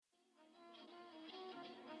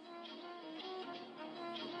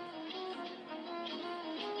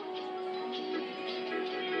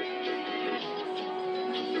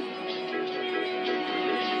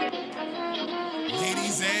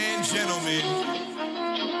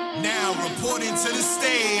Byron. Now reporting to the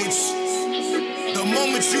stage. The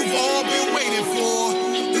moment you've all been waiting for.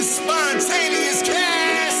 The spontaneous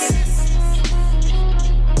cast.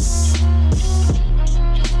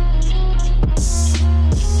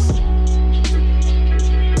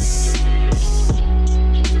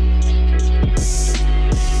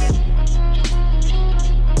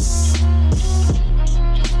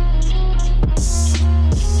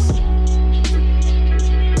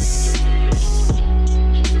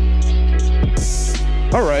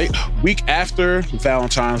 All right, week after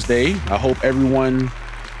Valentine's Day, I hope everyone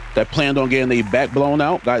that planned on getting their back blown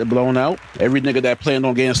out got it blown out. Every nigga that planned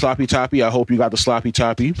on getting sloppy toppy, I hope you got the sloppy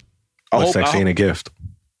toppy. Sex ain't a gift.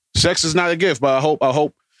 Sex is not a gift, but I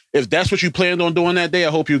hope if that's what you planned on doing that day,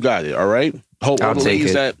 I hope you got it. All right, hope all the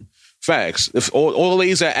ladies that facts. If all the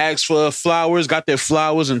ladies that asked for flowers got their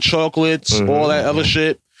flowers and chocolates, all that other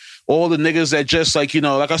shit. All the niggas that just like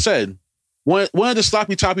like I said. One of the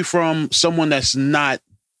sloppy toppy from someone that's not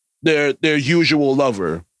their usual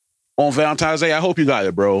lover on Valentine's Day. I hope you got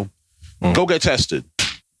it, bro. Go get tested.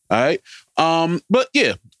 All right. But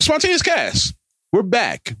yeah, spontaneous cast. We're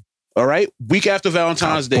back. All right. Week after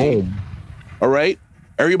Valentine's Day. All right.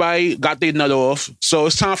 Everybody got their nut off. So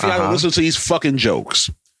it's time for y'all to listen to these fucking jokes.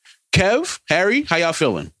 Kev, Harry, how y'all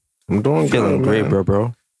feeling? I'm feeling great,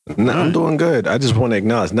 bro. No, I'm doing good. I just want to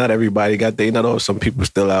acknowledge not everybody got their nut off. Some people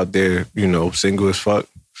still out there, single as fuck.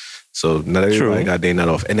 So not everybody got their nut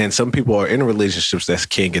off. And then some people are in relationships that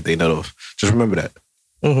can't get their nut off. Just remember that.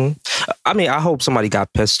 I mean, I hope somebody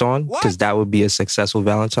got pissed on because that would be a successful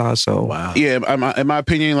Valentine. So wow. Yeah, in my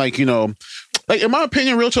opinion,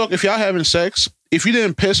 real talk, if y'all having sex, if you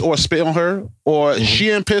didn't piss or spit on her, or she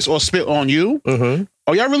didn't piss or spit on you,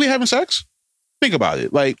 are y'all really having sex? Think about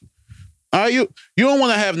it. Like, you don't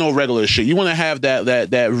want to have no regular shit. You want to have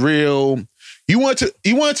that real. You want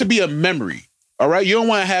it to be a memory. All right. You don't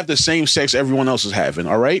want to have the same sex everyone else is having.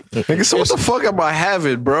 All right. Nigga, so what the fuck am I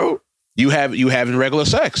having, bro? You having regular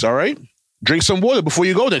sex. All right. Drink some water before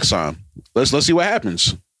you go next time. Let's see what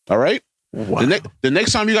happens. All right. Wow. The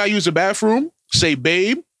next time you gotta use the bathroom, say,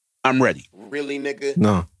 babe, I'm ready. Really, nigga?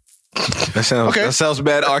 No. That sounds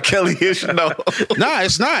bad, R. Kelly-ish. No, nah,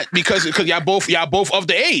 it's not because y'all both of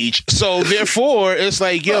the age. So therefore, it's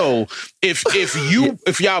like, yo,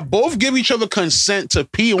 if y'all both give each other consent to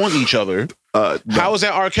pee on each other, how is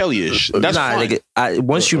that R. Kelly-ish? That's fine. Nigga,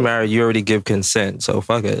 once you marry, you already give consent. So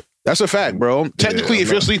fuck it. That's a fact, bro. Technically, if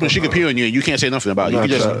you're sleeping, she could pee on you, and you can't say nothing about it. You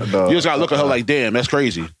just gotta look at her like, damn, that's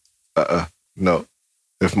crazy. No.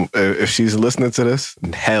 If she's listening to this,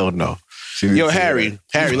 hell no. Yo, Harry,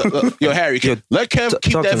 let Kev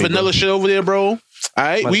keep that vanilla shit over there, bro. All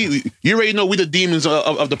right, you already know we the demons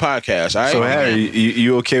of the podcast. All right. So Harry,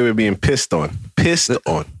 you okay with being pissed on?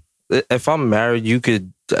 If I'm married, you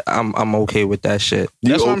could. I'm okay with that shit.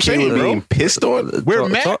 That's what I'm saying, with bro. Being pissed on? We're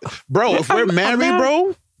married, bro. If we're married,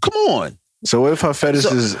 bro, come on. So what if her fetish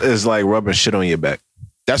is like rubbing shit on your back?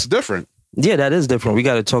 That's different. Yeah, that is different. We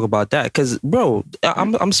got to talk about that because, bro,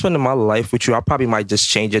 I'm spending my life with you. I probably might just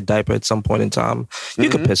change your diaper at some point in time. You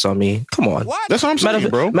could piss on me. Come on. What? That's what I'm saying,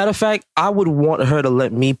 bro. Matter of fact, I would want her to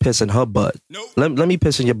let me piss in her butt. Nope. Let me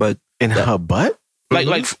piss in your butt. In her butt?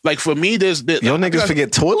 Like for me, there's your niggas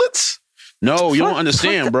forget toilets? No, you don't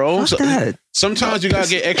understand, bro. Sometimes you gotta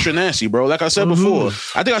get extra nasty, bro. Like I said before,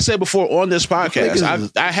 I think I said before on this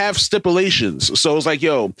podcast, I have stipulations. So it's like,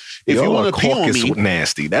 yo, if you want to pee on me,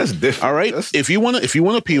 nasty. That's different. All right, if you want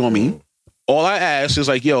to pee on me, all I ask is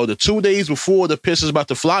like, yo, the 2 days before the piss is about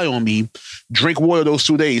to fly on me, drink water those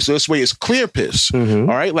 2 days. So this way it's clear piss. All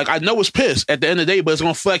right, like I know it's piss at the end of the day, but it's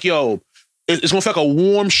gonna feel like, yo, it's gonna feel like a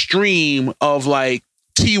warm stream of like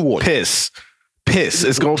tea water. Piss.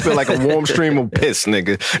 It's gonna feel like a warm stream of piss,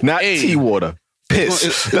 nigga. Not tea water.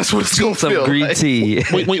 Piss. That's what it's gonna feel. Green like. Tea.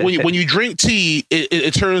 When you drink tea,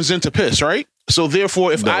 it turns into piss, right? So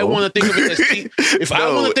therefore, if I want to think of it as tea,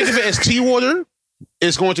 I want to think of it as tea water,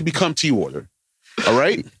 it's going to become tea water. All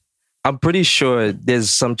right. I'm pretty sure there's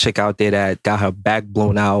some chick out there that got her back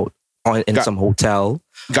blown out in some hotel.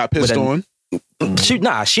 Got pissed on. She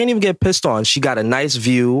didn't even get pissed on. She got a nice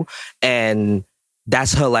view and.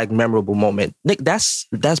 That's her like memorable moment. Nick, that's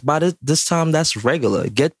by this time that's regular.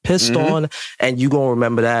 Get pissed on and you gonna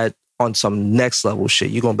remember that on some next level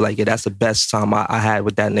shit. You're gonna be like, yeah, that's the best time I had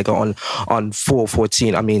with that nigga on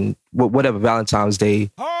 4/14. I mean, whatever Valentine's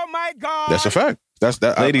Day. Oh my God. That's a fact. That's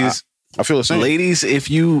that. Ladies, I feel the same. Ladies, if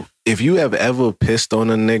you have ever pissed on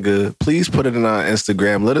a nigga, please put it in our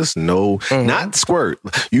Instagram. Let us know. Not squirt.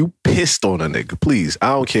 You pissed on a nigga, please. I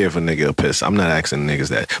don't care if a nigga will piss. I'm not asking niggas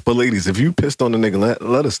that. But ladies, if you pissed on a nigga,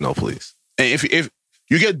 let us know, please. And if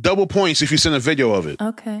you get double points if you send a video of it.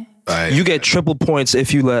 Okay. You get triple points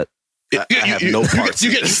if you let. I have no parts.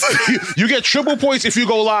 You get triple points if you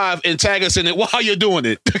go live and tag us in it while you're doing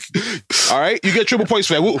it. All right, you get triple points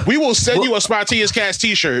for that. We will send you a Spontaneous Cast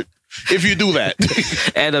T-shirt if you do that,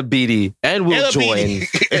 and a BD, and we'll join.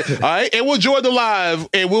 All right, and we'll join the live,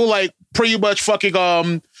 and we'll like pretty much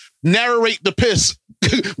fucking narrate the piss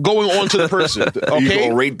going on to the person. Okay, you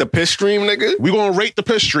gonna rate the piss stream, nigga? We gonna rate the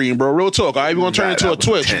piss stream, bro. Real talk. All right, we gonna turn it into a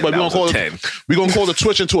Twitch, but we gonna call the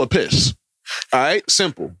Twitch into a piss. All right,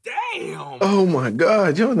 simple. Damn. Oh my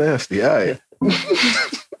God, you're nasty. All right.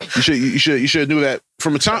 You should do that.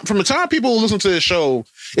 From the time people listen to this show,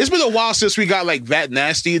 it's been a while since we got like that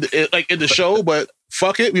nasty like in the show, but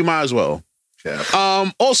fuck it, we might as well.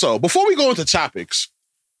 Yeah. Also, before we go into topics,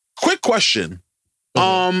 quick question.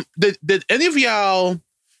 Did any of y'all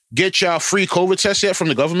get y'all free COVID test yet from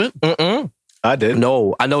the government? I did.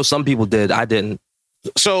 No, I know some people did. I didn't.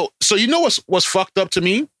 So you know what's fucked up to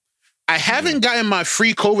me? I haven't gotten my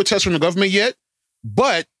free COVID test from the government yet,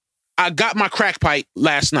 but I got my crack pipe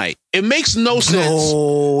last night. It makes no sense.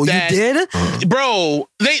 Oh, you did? Bro,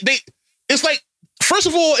 it's like, first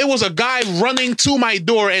of all, it was a guy running to my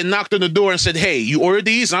door and knocked on the door and said, "Hey, you ordered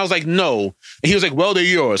these?" And I was like, "No." And he was like, "Well, they're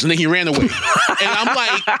yours." And then he ran away. And I'm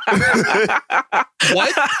like,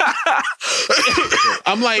 what?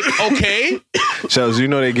 I'm like, okay. Shells, you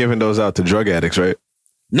know they're giving those out to drug addicts, right?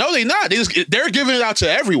 No, they're not. They're giving it out to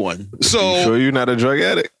everyone. So you sure you're not a drug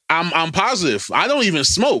addict? I'm positive. I don't even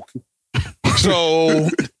smoke. So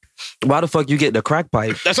why the fuck you get the crack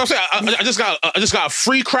pipe? That's what I'm saying. I just got a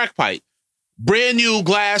free crack pipe, brand new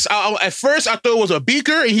glass. At first I thought it was a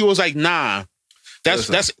beaker, and he was like, "Nah, that's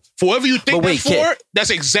for whatever you think that's for.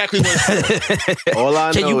 That's exactly what it's for." All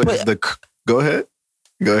I know is Go ahead.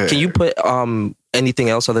 Can you put anything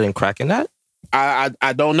else other than crack in that?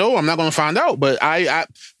 I don't know. I'm not going to find out. But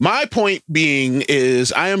my point being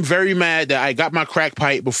is I am very mad that I got my crack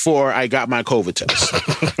pipe before I got my COVID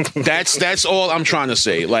test. That's all I'm trying to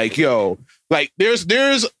say. Like, yo, like there's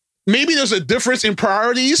maybe there's a difference in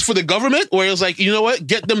priorities for the government where it's like, you know what,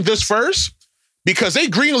 get them this first. Because they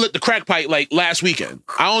greenlit the crack pipe like last weekend.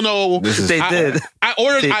 I don't know. They did. I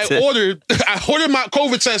ordered my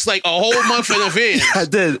COVID test like a whole month in advance. I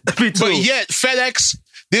did. Me too. But yet FedEx,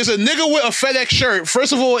 there's a nigga with a FedEx shirt.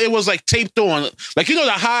 First of all, it was like taped on. Like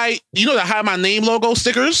the high my name logo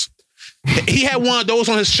stickers? He had one of those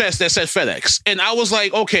on his chest that said FedEx. And I was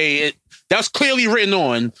like, okay, that was clearly written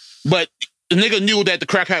on, but the nigga knew that the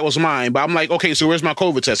crack pipe was mine. But I'm like, okay, so where's my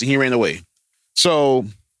COVID test? And he ran away. So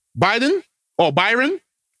Byron,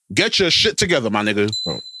 get your shit together, my nigga.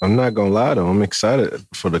 I'm not gonna lie though, I'm excited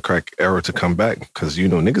for the crack era to come back because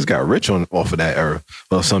niggas got rich off of that era.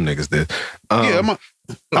 Well, some niggas did. I'm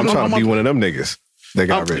trying to be one of them niggas that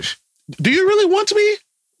got rich. Do you really want to be?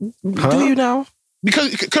 Huh? Do you now?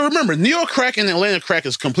 Because remember, New York crack and Atlanta crack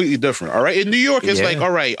is completely different. All right, in New York, it's like,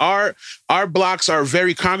 all right, our blocks are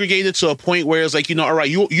very congregated to a point where it's like, all right,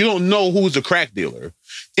 you don't know who's the crack dealer.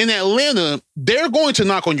 In Atlanta, they're going to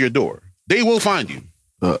knock on your door. They will find you.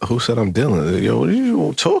 Who said I'm dealing? Yo, what are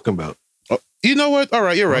you talking about? You know what? All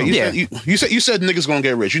right, you're right. You said niggas gonna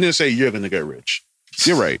get rich. You didn't say you're gonna get rich.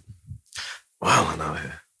 You're right. Wow,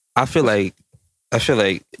 I feel like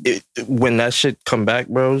when that shit come back,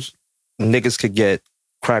 bros, niggas could get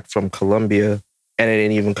crack from Colombia, and it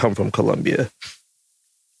didn't even come from Colombia.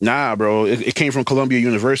 Nah, bro, it came from Columbia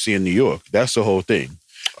University in New York. That's the whole thing.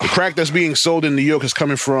 The crack that's being sold in New York is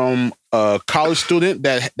coming from a college student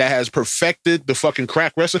that has perfected the fucking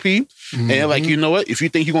crack recipe. Mm-hmm. And they're like, you know what? If you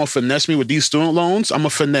think you're going to finesse me with these student loans, I'm going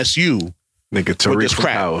to finesse you. Nigga, Tariq with this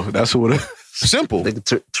crack. Power. That's what it is. Simple.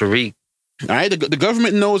 Nigga, Tariq. All right, the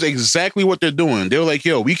government knows exactly what they're doing. They're like,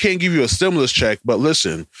 yo, we can't give you a stimulus check, but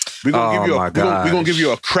listen, we're gonna give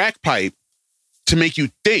you a crack pipe to make you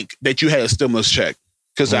think that you had a stimulus check.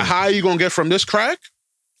 Because the high you gonna get from this crack,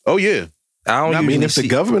 oh yeah. I mean, if the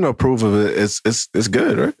government approve of it, it's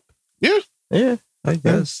good, right? Yeah, I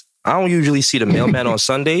guess. I don't usually see the mailman on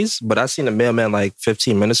Sundays, but I seen the mailman like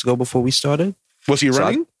 15 minutes ago before we started. Was he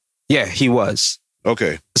running? Yeah, he was.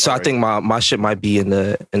 Okay. So I think my shit might be in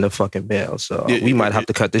the fucking mail. So we might have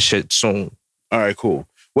to cut this shit soon. All right, cool.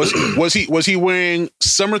 Was he wearing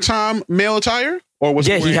summertime male attire? Or was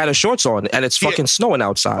he had his shorts on and it's fucking snowing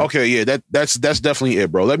outside. Okay, yeah, that's definitely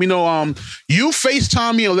it, bro. Let me know. You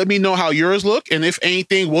FaceTime me and let me know how yours look. And if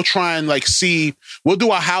anything, we'll try and we'll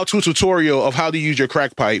do a how-to tutorial of how to use your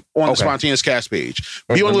crack pipe on the Spontaneous Cast page.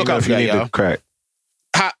 Be on the lookout for that, y'all. Crack.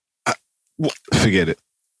 Forget it.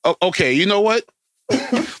 Okay, you know what?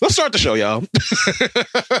 Let's start the show, y'all.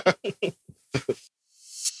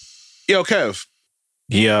 Yo, Kev.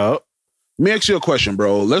 Yo. Let me ask you a question,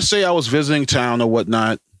 bro. Let's say I was visiting town or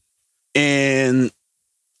whatnot, and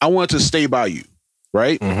I wanted to stay by you,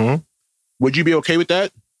 right? Mm-hmm. Would you be okay with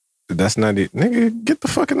that? That's not it. Nigga, get the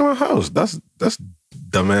fuck in my house. That's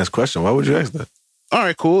dumbass question. Why would you ask that? All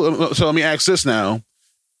right, cool. So let me ask this now.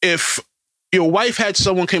 If your wife had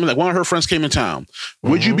someone came in, like one of her friends came in town,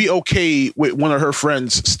 would you be okay with one of her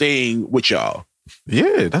friends staying with y'all?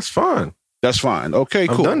 Yeah, that's fine. That's fine. Okay,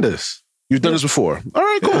 cool. I've done this. You've done this before. All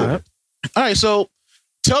right, cool. Yeah. All right, so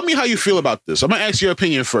tell me how you feel about this. I'm going to ask your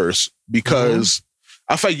opinion first because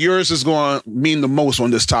I feel like yours is going to mean the most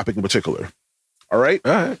on this topic in particular. All right?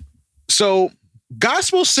 All right. So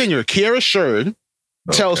gospel singer Kiara Sherd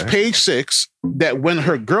tells Page Six that when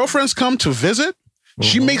her girlfriends come to visit,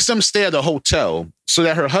 she makes them stay at a hotel so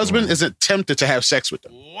that her husband isn't tempted to have sex with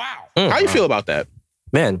them. Wow. How you feel about that?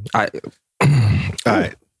 Man, All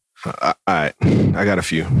right. I got a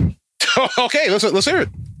few. Okay, let's hear it.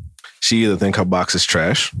 She either think her box is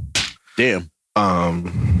trash. Damn.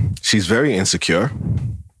 She's very insecure.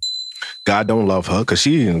 God don't love her because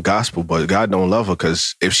she in gospel, but God don't love her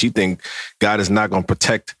because if she think God is not going to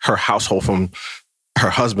protect her household from her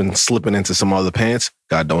husband slipping into some other pants,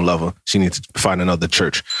 God don't love her. She needs to find another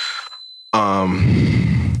church.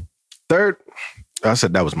 Third, I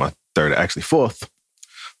said that was my third, actually. Fourth,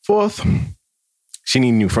 she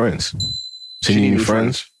need new friends. She need new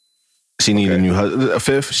friends. She need a new husband.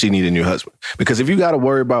 Fifth, she need a new husband. Because if you got to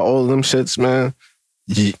worry about all of them shits, man,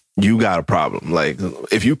 you got a problem. Like,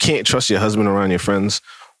 if you can't trust your husband around your friends,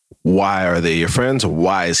 why are they your friends? Or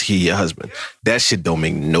why is he your husband? That shit don't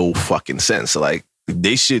make no fucking sense. Like,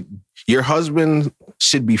 your husband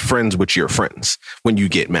should be friends with your friends when you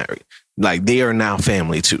get married. Like, they are now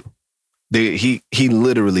family too. He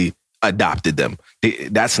literally adopted them.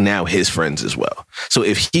 That's now his friends as well. So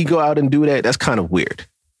if he go out and do that, that's kind of weird.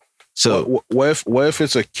 So what if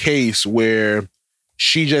it's a case where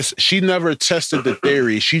she never tested the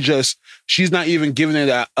theory. She's not even giving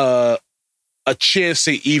it a chance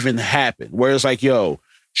to even happen. Whereas like, yo,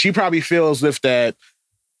 she probably feels if that.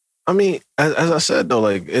 I mean, as I said though,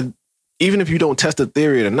 like even if you don't test the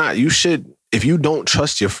theory or not, you should. If you don't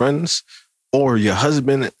trust your friends or your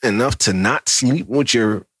husband enough to not sleep with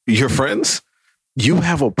your friends, you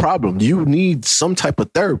have a problem. You need some type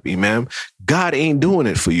of therapy, man. God ain't doing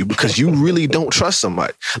it for you because you really don't trust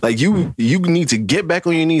somebody. Like you need to get back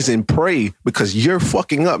on your knees and pray because you're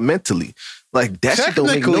fucking up mentally. Like that shit don't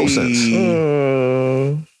make no sense.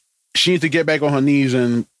 She needs to get back on her knees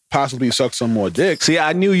and possibly suck some more dick. See,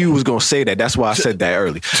 I knew you was gonna say that. That's why I said that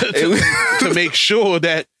early to make sure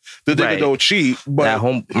that the nigga don't cheat. But at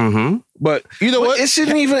home, but you know what? It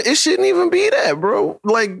shouldn't even be that, bro.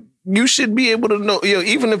 Like. You should be able to know,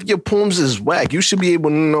 even if your poems is whack, you should be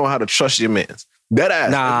able to know how to trust your mans. That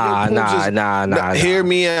ass. Nah. Hear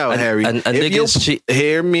me out, Harry.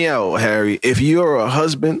 Hear me out, Harry. If you're a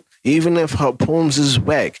husband, even if her poems is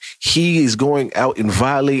whack, he is going out and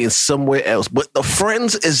violating somewhere else. But the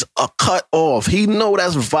friends is a cut off. He know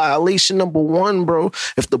that's violation number one, bro.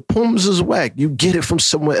 If the poems is whack, you get it from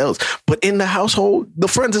somewhere else. But in the household, the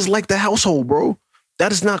friends is like the household, bro.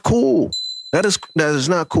 That is not cool. That is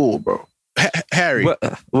not cool, bro. Harry.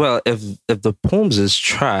 Well, if the poems is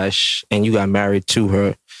trash and you got married to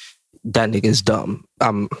her, that nigga is dumb.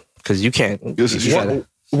 Because you can't. You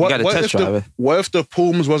gotta test drive it. What if the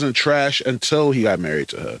poems wasn't trash until he got married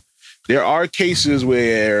to her? There are cases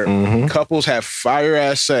where couples have fire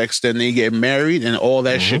ass sex, then they get married, and all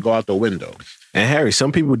that shit go out the window. And Harry,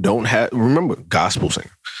 some people don't have. Remember, gospel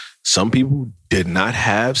singer. Some people did not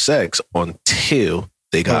have sex until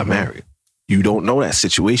they got married. You don't know that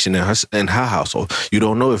situation in her household. You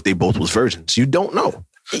don't know if they both was virgins. You don't know.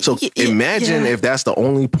 So imagine if that's the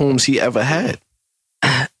only poems he ever had.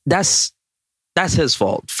 That's his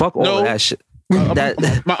fault. Fuck all of that shit. I'm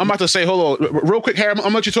about to say, hold on, real quick, Harry. I'm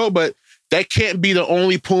gonna let you talk, but that can't be the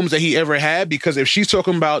only poems that he ever had because if she's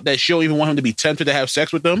talking about that, she don't even want him to be tempted to have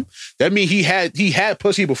sex with them. That means he had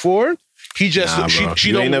pussy before. He just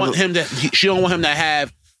she don't want him to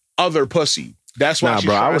have other pussy. That's why.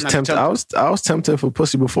 Bro. I was tempted. I was tempted for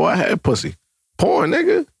pussy before I had pussy. Porn,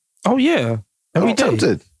 nigga. Oh yeah, I'm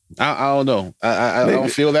tempted. I don't know. I don't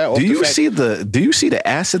feel that. Do you see the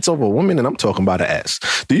assets of a woman? And I'm talking about an ass.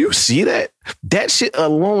 Do you see that? That shit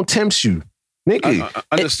alone tempts you, nigga.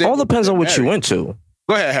 It all depends on what you went to.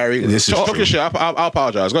 Go ahead, Harry. Talk your shit. I'll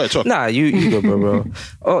apologize. Go ahead. Talk. Nah, you go, bro.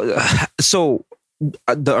 So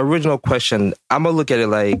the original question, I'm gonna look at it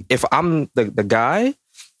like if I'm the guy.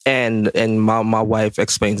 And my wife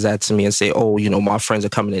explains that to me and say, oh, my friends are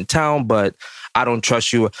coming in town, but I don't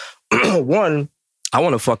trust you. One, I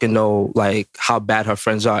want to fucking know like how bad her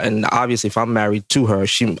friends are. And obviously if I'm married to her,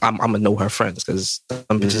 I'm going to know her friends because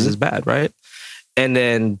some bitches is bad, right? And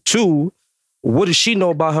then 2, what does she know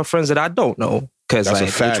about her friends that I don't know? Because like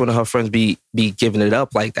each one of her friends be giving it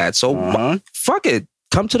up like that. So fuck it.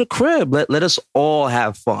 Come to the crib. Let us all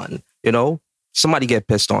have fun. You know? Somebody get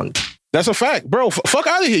pissed on. That's a fact, bro. Fuck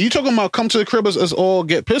out of here. You talking about come to the crib as all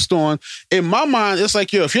get pissed on? In my mind, it's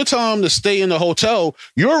like, yo, if you're telling them to stay in the hotel,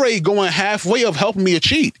 you're already going halfway of helping me to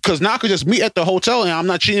cheat. Because now I could just meet at the hotel and I'm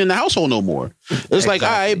not cheating in the household no more. It's like, all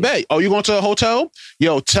right, bet. Oh, you going to the hotel?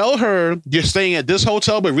 Yo, tell her you're staying at this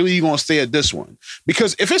hotel, but really you're going to stay at this one.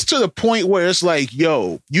 Because if it's to the point where it's like,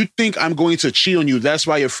 yo, you think I'm going to cheat on you, that's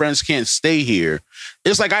why your friends can't stay here.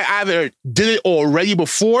 It's like I either did it already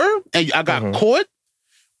before and I got caught,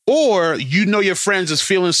 or you know your friends is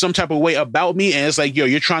feeling some type of way about me, and it's like, yo,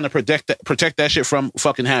 you're trying to protect that shit from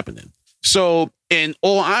fucking happening. So, in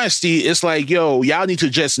all honesty, it's like, yo, y'all need to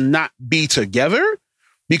just not be together,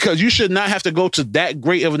 because you should not have to go to that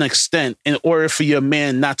great of an extent in order for your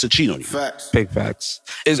man not to cheat on you. Facts. Big facts.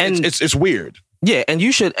 It's weird. Yeah, and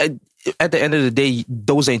you should. At the end of the day,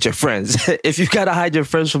 those ain't your friends. If you gotta hide your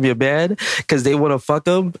friends from your man because they want to fuck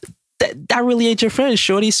them, that really ain't your friend,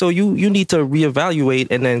 shorty. So you need to reevaluate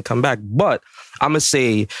and then come back. But I'm gonna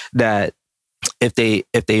say that if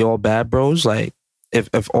they all bad bros, like if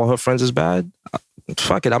all her friends is bad,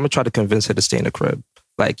 fuck it. I'm gonna try to convince her to stay in the crib.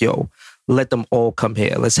 Like, yo, let them all come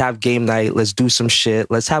here. Let's have game night. Let's do some shit.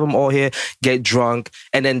 Let's have them all here, get drunk,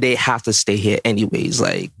 and then they have to stay here anyways.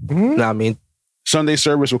 Like, you know what I mean? Sunday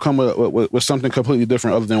service will come with something completely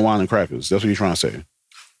different other than wine and crackers. That's what you're trying to say.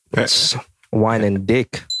 It's wine and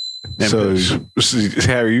dick. So,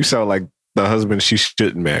 Harry, you sound like the husband she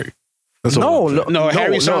shouldn't marry. No,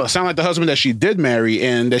 Harry sound like the husband that she did marry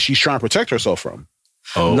and that she's trying to protect herself from.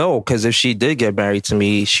 Oh. No, because if she did get married to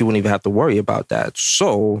me, she wouldn't even have to worry about that.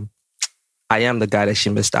 So, I am the guy that she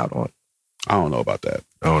missed out on. I don't know about that.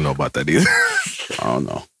 I don't know about that either. I don't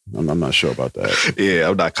know. I'm not sure about that. Yeah,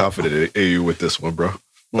 I'm not confident in you with this one, bro.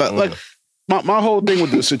 Like my whole thing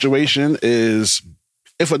with this situation is,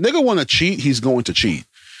 if a nigga want to cheat, he's going to cheat.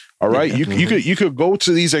 All right, you could go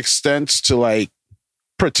to these extents to like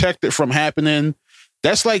protect it from happening.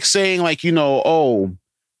 That's like saying, like, you know, oh,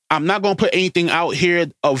 I'm not going to put anything out here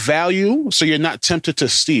of value, so you're not tempted to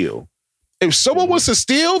steal. If someone wants to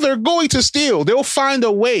steal, they're going to steal. They'll find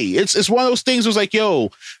a way. It's one of those things. It's like,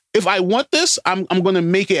 yo, if I want this, I'm going to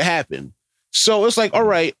make it happen. So it's like, all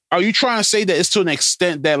right, are you trying to say that it's to an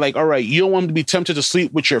extent that, like, all right, you don't want him to be tempted to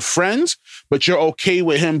sleep with your friends, but you're okay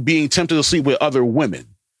with him being tempted to sleep with other women?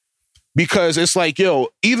 Because it's like, yo,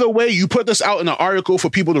 either way, you put this out in an article for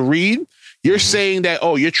people to read, you're saying that,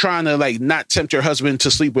 oh, you're trying to like not tempt your husband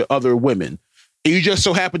to sleep with other women. And you just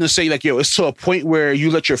so happen to say, like, yo, it's to a point where you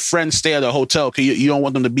let your friends stay at a hotel because you don't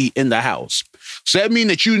want them to be in the house. So that means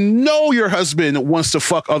that you know your husband wants to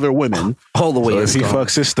fuck other women. All the way. So if he fucks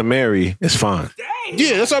Sister Mary, it's fine.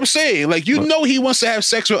 Yeah, that's what I'm saying. Like, you know he wants to have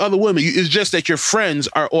sex with other women. It's just that your friends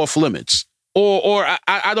are off limits. Or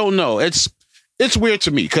I don't know. It's weird to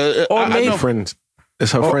me. Cause I know friends.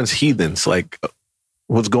 It's her friends heathens. Like,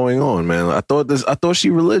 what's going on, man? I thought she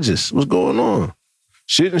religious. What's going on?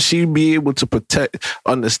 Shouldn't she be able to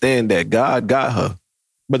understand that God got her?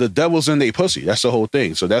 But the devil's in their pussy. That's the whole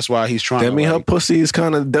thing. So that's why he's trying to. I mean, her pussy is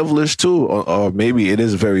kind of devilish too. Or maybe it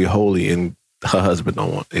is very holy and her husband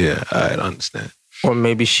don't want. Yeah, I understand. Or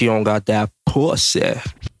maybe she don't got that pussy.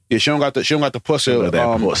 Yeah, she don't got the pussy.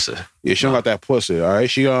 Pussy. Yeah, she don't got that pussy. All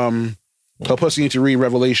right. Her pussy need to read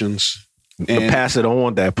Revelations. The pastor don't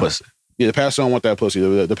want that pussy. Yeah, the pastor don't want that pussy.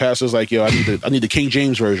 The pastor's like, yo, I need the King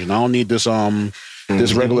James version. I don't need this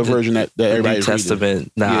this regular version that everybody's reading.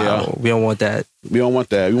 Testament. Nah, we don't want that. We don't want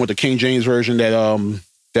that. We want the King James version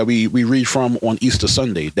that we read from on Easter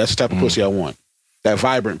Sunday. That's the type of pussy I want. That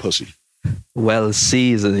vibrant pussy. Well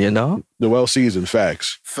seasoned, you know? The well seasoned.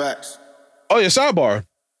 Facts. Oh yeah, sidebar.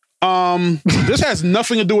 This has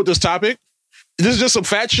nothing to do with this topic. This is just some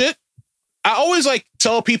fat shit. I always like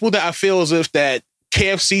tell people that I feel as if that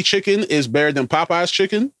KFC chicken is better than Popeye's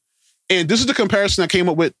chicken. And this is the comparison I came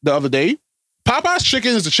up with the other day. Popeye's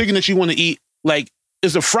chicken is the chicken that you want to eat, like,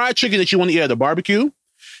 is the fried chicken that you want to eat at a barbecue.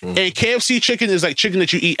 And KFC chicken is like chicken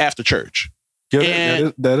that you eat after church.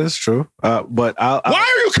 Yeah, that is true. But why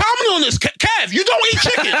are you commenting on this, Kev? You don't eat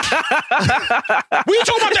chicken. What are you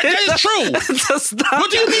talking about? That is true.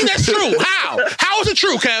 What do you mean that's true? How is it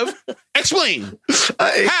true, Kev? Explain.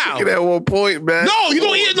 I ate chicken at one point, man. No, you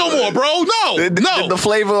don't eat it no more, bro. No, Did the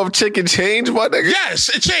flavor of chicken change, my nigga? Yes,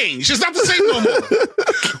 it changed. It's not the same no more.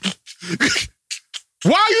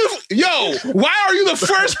 Why are you the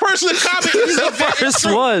first person to comment? The first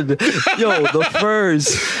one. Yo, the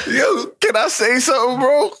first. Yo, can I say something,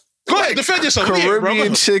 bro? Go ahead, defend yourself.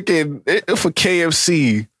 Caribbean chicken for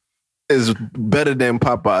KFC is better than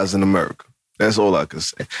Popeyes in America. That's all I can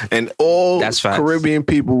say. And all Caribbean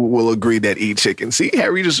people will agree that eat chicken. See,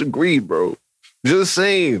 Harry just agreed, bro. Just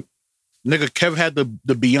saying. Nigga, Kev had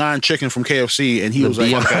the Beyond Chicken from KFC, and he was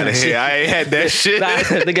like, "Fuck out of here! I ain't had that shit."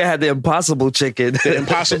 Nigga had the Impossible Chicken. The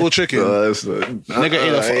Impossible Chicken.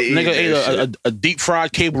 Nigga ate a deep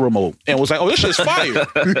fried cable remote and was like, "Oh, this shit's fire."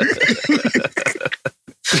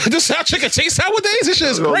 This is how chicken tastes nowadays. This shit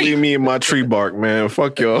is great. Don't leave me in my tree bark, man.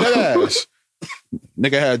 Fuck y'all.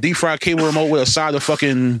 Nigga had a deep fried cable remote with a side of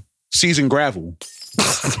fucking seasoned gravel.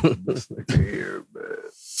 This nigga here, man.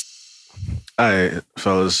 All right,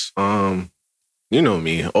 fellas. You know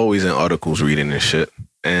me, always in articles reading this shit,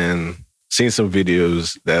 and seen some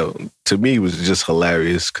videos that to me was just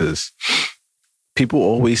hilarious because people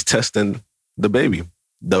always testing the baby,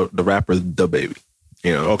 the rapper, the baby.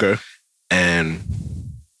 You know, okay. And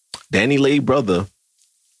Danny Lay brother,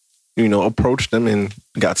 approached him and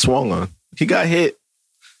got swung on. He got hit,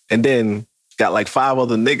 and then got like 5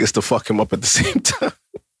 other niggas to fuck him up at the same time.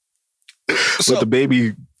 With the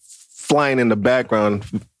baby flying in the background,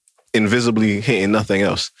 invisibly hitting nothing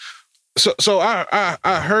else. So I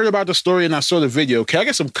heard about the story and I saw the video. Can I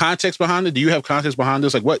get some context behind it? Do you have context behind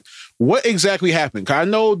this? Like what exactly happened? Cause I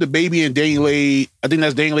know the baby and Danny Lay, I think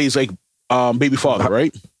that's Danny Lay's like baby father,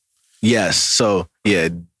 right? Yes. So yeah,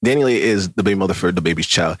 Danny Lay is the baby mother for the baby's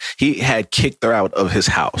child. He had kicked her out of his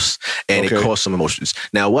house and it caused some emotions.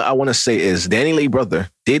 Now what I want to say is Danny Lay brother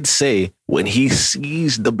did say when he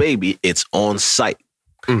sees the baby, it's on sight.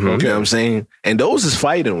 Mm-hmm. You know what I'm saying? And those is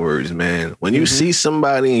fighting words, man. When you see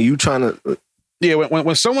somebody and you trying to... Yeah,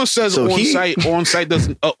 when someone says on site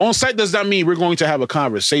does not mean we're going to have a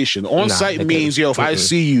conversation. On site means, if I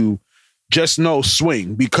see you, just know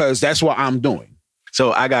swing because that's what I'm doing.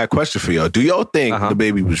 So I got a question for y'all. Do y'all think the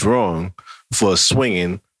baby was wrong for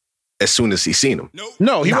swinging as soon as he seen him?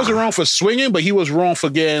 No, he wasn't wrong for swinging, but he was wrong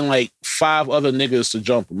for getting like 5 other niggas to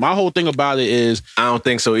jump him. My whole thing about it is... I don't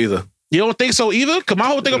think so either. You don't think so either? Because my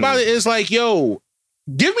whole thing about it is like, yo,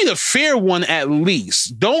 give me the fair one at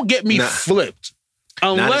least. Don't get me flipped.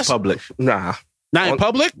 Unless, not in public. Not in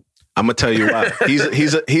public? I'm going to tell you why.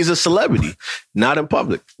 He's a celebrity. Not in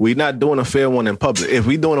public. We're not doing a fair one in public. If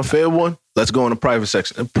we doing a fair one, let's go in a private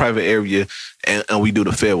section, a private area, and we do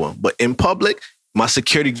the fair one. But in public, my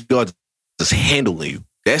security guard is handling you.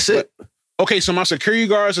 That's it. Okay, so my security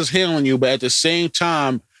guards is handling you, but at the same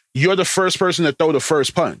time, you're the first person to throw the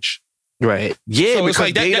first punch. Right. Yeah, so because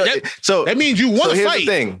like that means you want to fight. Here's the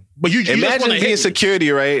thing. But you imagine just being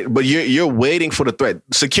security, right? But you're waiting for the threat.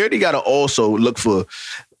 Security got to also look for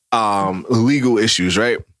legal issues,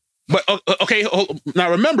 right? But okay,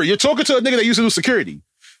 now remember, you're talking to a nigga that used to do security.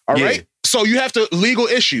 All right? So you have to legal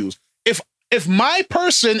issues. If my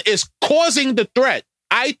person is causing the threat,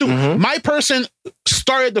 my person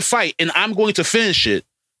started the fight and I'm going to finish it,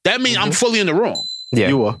 that means I'm fully in the wrong. Yeah.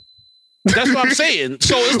 You are. That's what I'm saying.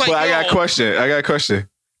 So it's like, but I got a question.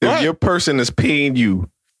 If your person is paying you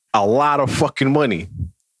a lot of fucking money,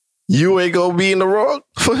 you ain't gonna be in the wrong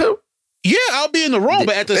for him? Yeah, I'll be in the wrong.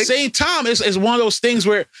 But at the same time, it's one of those things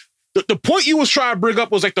where the point you was trying to bring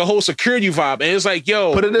up was like the whole security vibe. And it's like,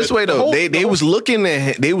 yo. Put it this way, though. They was looking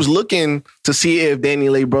to see if Danny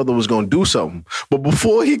Lay brother was gonna do something. But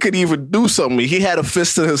before he could even do something, he had a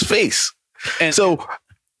fist in his face. And so...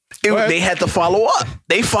 they had to follow up.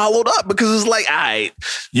 They followed up because it's like, all right,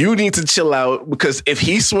 you need to chill out because if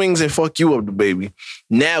he swings and fuck you up, the baby,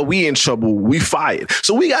 now we in trouble. We fired.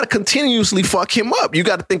 So we got to continuously fuck him up. You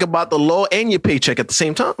got to think about the law and your paycheck at the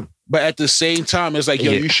same time. But at the same time, it's like,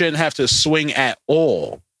 yo, you shouldn't have to swing at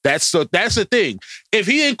all. That's the thing. If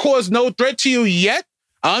he didn't cause no threat to you yet,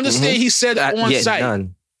 I understand he said on site.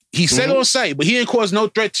 None. He said on site, but he didn't cause no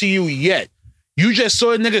threat to you yet. You just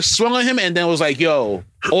saw a nigga swung on him and then was like, yo,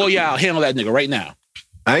 I'll handle that nigga right now.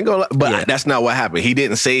 I ain't gonna lie, but that's not what happened. He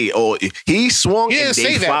didn't say, he swung and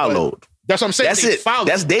they followed. That's what I'm saying. That's it. Followed.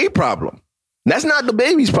 That's their problem. That's not the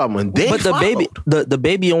baby's problem. The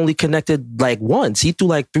baby only connected like once. He threw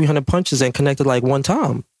like 300 punches and connected like one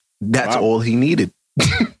time. That's all he needed.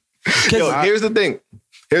 Yo, here's the thing.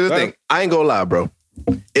 I ain't gonna lie, bro.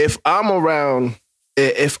 If I'm around,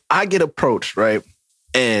 if I get approached, right?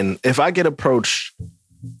 And if I get approached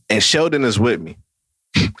and Sheldon is with me,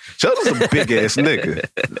 Sheldon's a big ass nigga.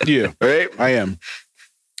 Yeah. Right? I am.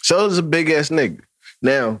 Sheldon's a big ass nigga.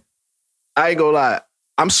 Now, I ain't gonna lie,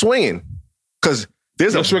 I'm swinging because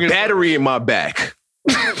there's a battery in my back.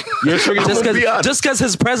 You're swinging just because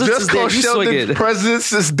his presence is there, you swinging.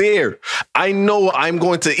 Presence is there. I know I'm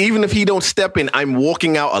going to, even if he don't step in, I'm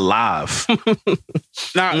walking out alive.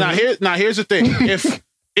 Now here's the thing.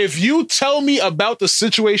 if you tell me about the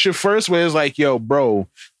situation first, where it's like, yo, bro,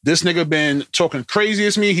 this nigga been talking crazy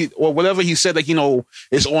as me, or whatever he said, like, you know,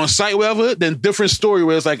 it's on site, whatever, then different story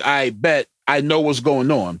where it's like, I bet I know what's going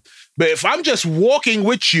on. But if I'm just walking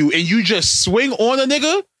with you and you just swing on a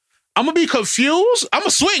nigga, I'm gonna be confused. I'm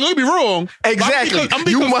gonna swing. Let me be wrong. Exactly. I'm gonna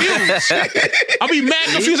be confused. I'll be mad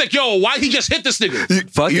confused. Like, yo, why he just hit this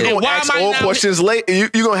nigga? You're gonna ask all questions later. You're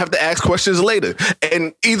gonna have to ask questions later.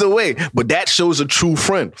 And either way, but that shows a true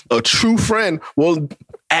friend. A true friend will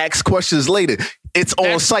ask questions later. It's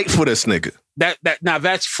on site for this nigga. Now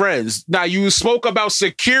that's friends. Now you spoke about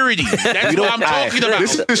security. That's what I'm talking about.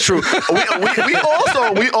 This is true.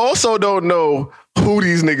 We also don't know who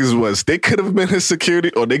these niggas was. They could have been his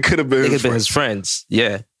security, or they could have been his friends.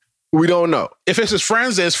 Yeah, we don't know. If it's his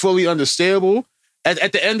friends, that's fully understandable.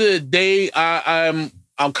 At the end of the day, I'm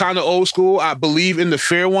kind of old school. I believe in the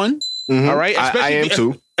fair one. Mm-hmm. All right, I am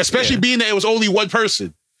too. Especially being that it was only one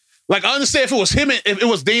person. Like, I understand if it was him, if it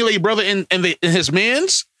was Daylay brother and his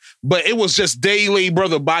mans, but it was just Daylay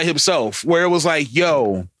brother by himself, where it was like,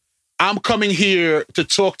 yo, I'm coming here to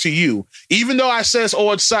talk to you. Even though I says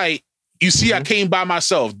on site, you see, I came by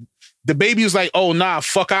myself. The baby was like, oh, nah,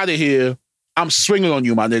 fuck out of here. I'm swinging on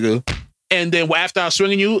you, my nigga. And then after I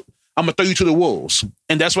swinging you, I'm going to throw you to the wolves.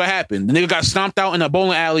 And that's what happened. The nigga got stomped out in a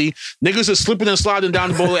bowling alley. Niggas are slipping and sliding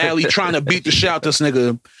down the bowling alley trying to beat the shit out this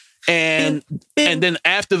nigga. And then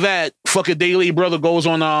after that, fucking Daylay brother goes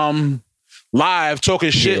on live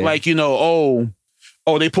talking shit like, you know,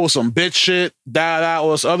 oh, they pull some bitch shit,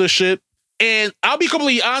 all this other shit. And I'll be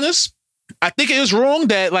completely honest, I think it is wrong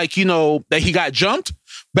that, like, you know, that he got jumped.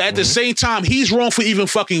 But at the same time, he's wrong for even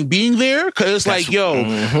fucking being there. Because it's like, yo,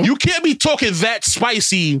 you can't be talking that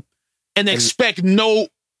spicy and expect no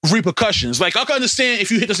repercussions. Like, I can understand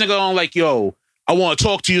if you hit this nigga on like, yo, I want to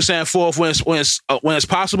talk to you, saying forth when it's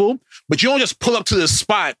possible, but you don't just pull up to the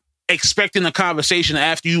spot expecting a conversation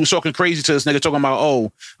after you was talking crazy to this nigga, talking about,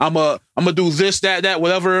 oh, I'm gonna do this, that,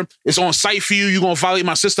 whatever. It's on site for you. You're gonna violate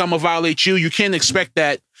my sister. I'm gonna violate you. You can't expect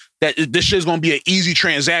that this shit is gonna be an easy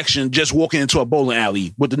transaction just walking into a bowling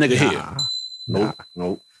alley with the nigga here.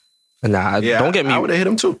 Nope. Yeah, don't get me. I would have hit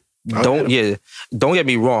him too. Don't get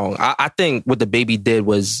me wrong. I think what the baby did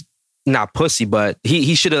was not pussy, but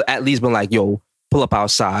he should have at least been like, yo, pull up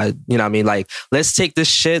outside. You know what I mean? Like, let's take this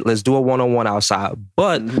shit. Let's do a one-on-one outside.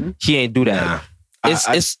 But he ain't do that.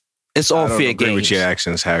 It's all fair games. With your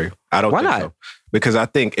actions, Harry. I don't. Why think not? So. Because I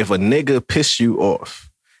think if a nigga piss you off,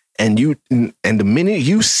 and the minute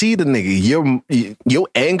you see the nigga, your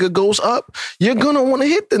anger goes up, you're gonna want to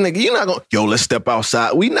hit the nigga. You're not gonna, yo, let's step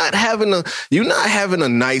outside. You're not having a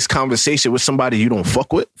nice conversation with somebody you don't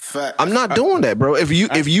fuck with. I'm not doing that, bro. If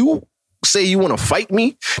you say you want to fight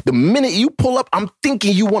me, the minute you pull up, I'm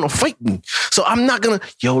thinking you want to fight me. So I'm not gonna,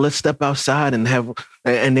 yo, let's step outside and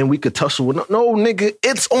then we could tussle. No, nigga,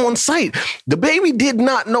 it's on site. The baby did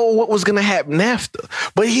not know what was gonna happen after,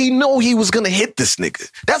 but he knew he was gonna hit this nigga.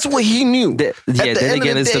 That's what he knew. Then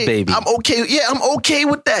again, it's the baby. I'm okay. Yeah, I'm okay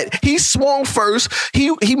with that. He swung first.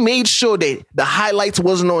 He made sure that the highlights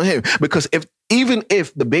wasn't on him, because even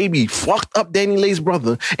if the baby fucked up Danny Lay's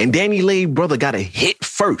brother and Danny Lay's brother got a hit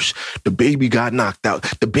first, the baby got knocked out,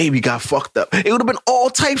 the baby got fucked up, it would have been all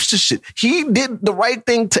types of shit. He did the right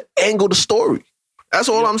thing to angle the story. That's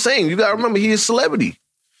all I'm saying. You gotta remember, he is a celebrity.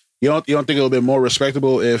 You don't think it would have been more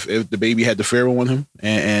respectable if the baby had the fair one on him?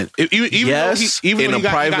 And even in a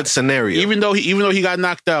private scenario. Even though he got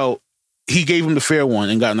knocked out, he gave him the fair one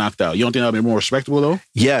and got knocked out. You don't think that would be more respectable though?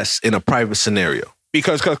 Yes, in a private scenario.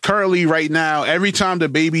 Because currently, right now, every time the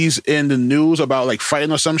baby's in the news about like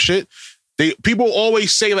fighting or some shit, people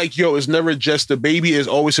always say like, "Yo, it's never just the baby; it's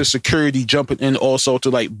always his security jumping in also to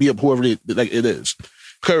like beat up whoever it is."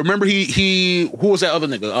 Because remember, who was that other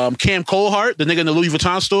nigga? Cam Colehart, the nigga in the Louis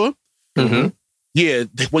Vuitton store. Mm-hmm. Yeah,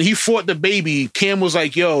 when he fought the baby, Cam was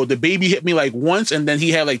like, "Yo, the baby hit me like once, and then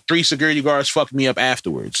he had like 3 security guards fuck me up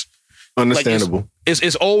afterwards." Understandable. Like,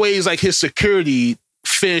 it's always like his security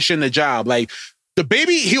finishing the job, like. The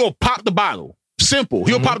baby, he'll pop the bottle. Simple.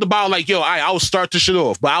 He'll pop the bottle like, yo, I'll start this shit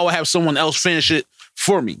off, but I will have someone else finish it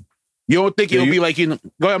for me. You don't think it'll be like, you know,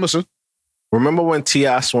 go ahead, Mr. Remember when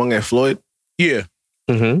T.I. swung at Floyd? Yeah.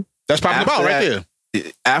 Mm-hmm. That's popping the bottle right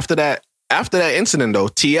there. After that incident, though,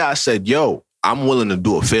 T.I. said, yo, I'm willing to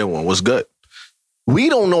do a fair one. What's good? We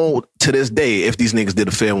don't know to this day if these niggas did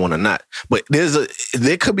a fair one or not, but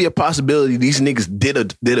there could be a possibility these niggas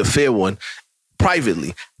did a fair one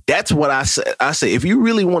privately. That's what I said. I say, if you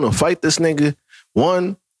really want to fight this nigga,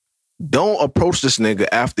 one, don't approach this nigga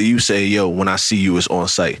after you say, yo, when I see you, it's on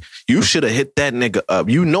site. You should have hit that nigga up.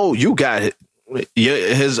 You know you got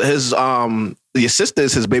his your sister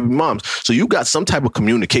is his baby mom's. So you got some type of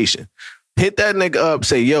communication. Hit that nigga up,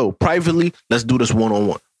 say, yo, privately, let's do this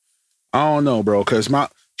one-on-one. I don't know, bro, because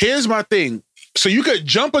here's my thing. So you could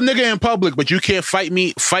jump a nigga in public, but you can't fight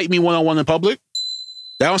me one-on-one in public?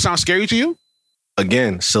 That don't sound scary to you?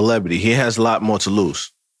 Again, celebrity. He has a lot more to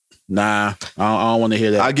lose. Nah, I don't want to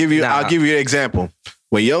hear that. I'll give you an example.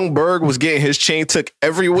 When Young Berg was getting his chain took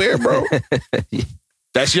everywhere, bro.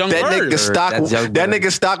 That's Young Berg. That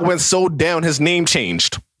nigga stock went so down, his name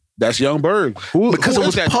changed. That's Young Berg. Because it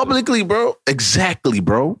was publicly, bro. Exactly,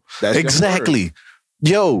 bro. That's exactly.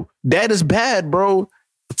 Yo, that is bad, bro.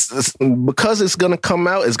 Because it's gonna come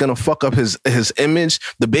out, it's gonna fuck up his image.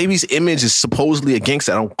 The baby's image is supposedly a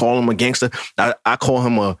gangster. I don't call him a gangster. I call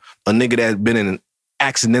him a nigga that's been in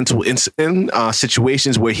accidental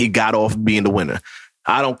situations where he got off being the winner.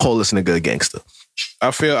 I don't call this nigga a gangster.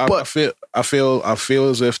 I feel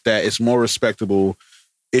as if that it's more respectable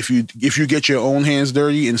if you get your own hands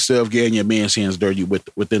dirty instead of getting your man's hands dirty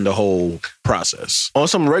within the whole process. On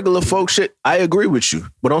some regular folk shit, I agree with you.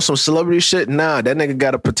 But on some celebrity shit, nah, that nigga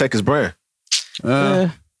got to protect his brand.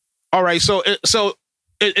 All right, so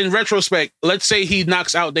in retrospect, let's say he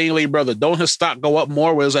knocks out Daniel A. Brother. Don't his stock go up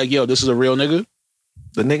more where it's like, yo, this is a real nigga?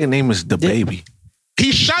 The nigga name is The Baby.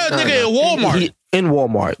 He shot a nigga in Walmart. In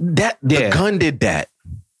Walmart. The gun did that.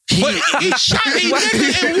 But he shot a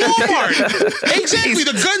nigga in Walmart. Exactly,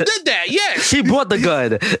 the gun did that, yes. He brought the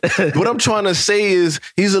gun. What I'm trying to say is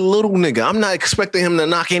he's a little nigga. I'm not expecting him to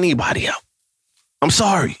knock anybody out. I'm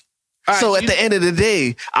sorry. Right, so at the end of the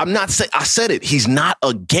day, I said it. He's not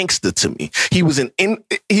a gangster to me. He was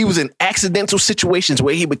in accidental situations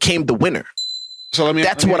where he became the winner. So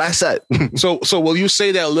that's what I said. So will you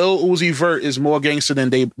say that Lil Uzi Vert is more gangster than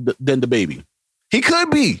the baby? He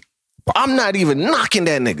could be. I'm not even knocking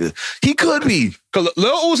that nigga. He could be. Because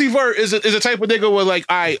Lil Uzi Vert is a type of nigga where like,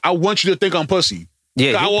 I want you to think I'm pussy.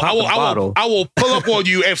 Yeah, I will pull up on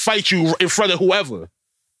you and fight you in front of whoever.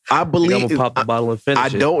 I believe I'm gonna pop the bottle and finish I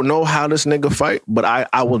don't know how this nigga fight, but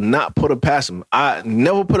I will not put it past him. I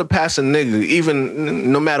never put it past a nigga,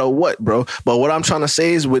 even no matter what, bro. But what I'm trying to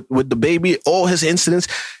say is with the baby, all his incidents,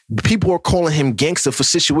 people are calling him gangster for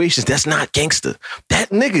situations. That's not gangster. That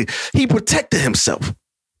nigga, he protected himself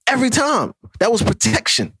every time. That was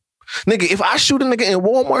protection. Nigga, if I shoot a nigga in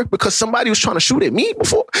Walmart because somebody was trying to shoot at me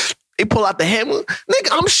before, they pull out the hammer, nigga,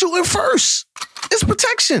 I'm shooting first. It's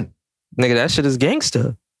protection. Nigga, that shit is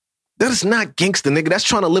gangster. That is not gangster, nigga. That's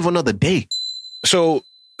trying to live another day. So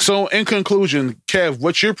in conclusion, Kev,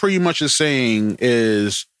 what you're pretty much saying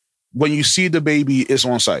is when you see the baby, it's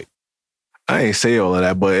on site. I ain't say all of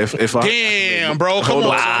that, but if I... Damn, bro. Come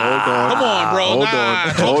on, bro.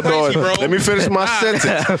 Hold on. Bro. Let me finish my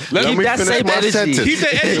sentence. Let me finish my sentence. Keep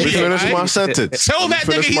that energy. Let me finish my sentence. Tell that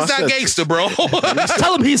nigga he's not gangster, bro.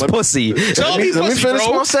 Tell him he's pussy. Tell him he's pussy, Let me finish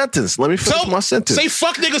bro. my sentence. Let me finish my sentence. Say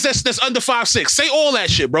fuck niggas that's under 5'6". Say all that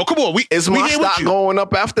shit, bro. Come on. Is my stock going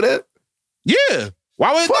up after that? Yeah.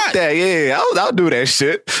 Why would it fuck not? That, yeah. I'll do that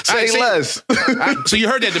shit. Say less. So you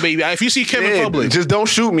heard that, the baby. If you see Kevin in public. Just don't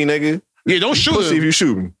shoot me, nigga. Yeah, don't shoot pussy him. If you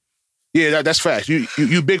shoot me. Yeah, that's facts.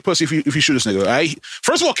 You big pussy if you shoot this nigga. All right?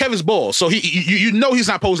 First of all, Kevin's bald, so you know he's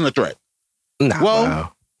not posing a threat. Nah.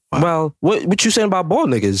 Wow. Well, what you saying about bald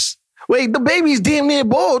niggas? Wait, the baby's damn near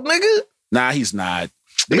bald, nigga. Nah, he's not.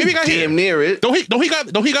 The baby got damn near it. Don't he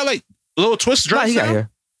got like a little twist Nah, he got hair? here.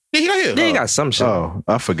 Yeah, he got here. Yeah, he got some shit. Oh,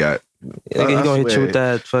 I forgot. Nigga, he gonna hit you with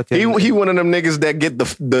that fucking... He one of them niggas that get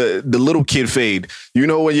the little kid fade. You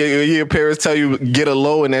know when your parents tell you get a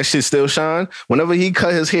low and that shit still shine? Whenever he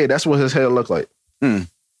cut his hair, that's what his hair look like.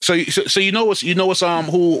 So you know what's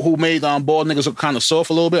who made bald niggas look kind of soft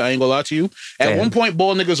a little bit? I ain't gonna lie to you. At one point,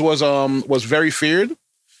 bald niggas was very feared.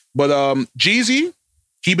 But Jeezy,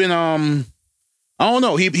 he been I don't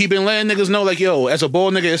know, he been letting niggas know like, yo, as a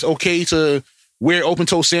bald nigga, it's okay to wear open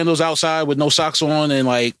toe sandals outside with no socks on and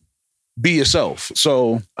like be yourself.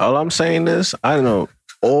 So all I'm saying is, I don't know,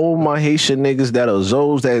 all my Haitian niggas that are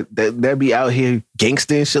Zos that be out here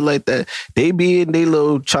gangsta and shit like that, they be in they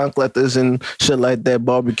little chonkletters and shit like that,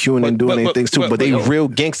 barbecuing and doing their things too. But they real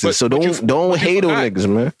gangsters. So don't hate on niggas,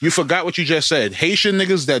 man. You forgot what you just said. Haitian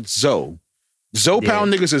niggas that's Zo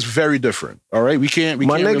pound niggas is very different. All right, we can't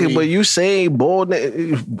nigga. Really... But you say a bald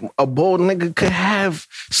nigga could have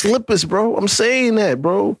slippers, bro. I'm saying that,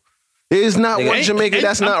 bro. There's not one Jamaican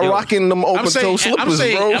that's not rocking them open toe slippers,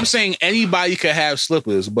 bro. I'm saying anybody could have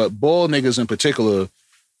slippers, but bald niggas in particular,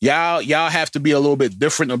 y'all have to be a little bit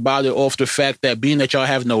different about it off the fact that being that y'all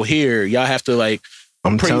have no hair, y'all have to like.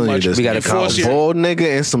 I'm telling you this. We got a bald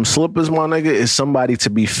nigga and some slippers, my nigga, is somebody to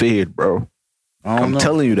be feared, bro. I'm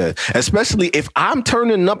telling you that. Especially if I'm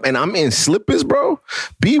turning up and I'm in slippers, bro.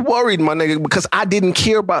 Be worried, my nigga, because I didn't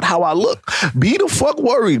care about how I look. Be the fuck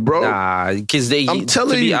worried, bro. Nah, because I'm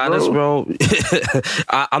telling you, to be honest, bro,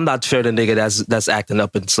 I'm not fair to nigga that's acting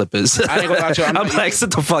up in slippers. I ain't gonna lie to you. I'm like,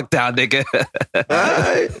 sit the fuck down, nigga. All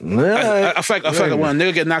right. I feel like when a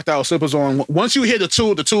nigga get knocked out with slippers on, once you hear the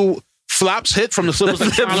two flops hit from the slippers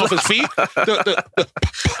that flying off his feet.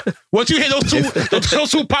 Once you hear those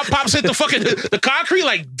two pops hit the concrete,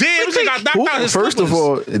 like damn, this got knocked out his First slippers. of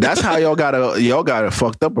all, that's how y'all got it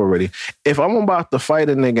fucked up already. If I'm about to fight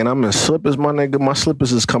a nigga and I'm in slippers, my nigga, my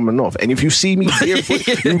slippers is coming off. And if you see me barefoot,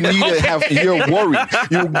 you need to have. You're worried.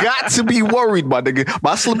 You got to be worried, my nigga.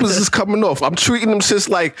 My slippers is coming off. I'm treating them shit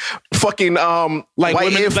like fucking like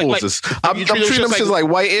white Air Forces. I'm treating them shit like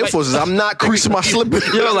white Air Forces. I'm not creasing my slippers.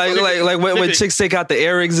 You know, like when chicks take out the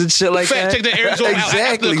earrings and shit like that. Take the earrings off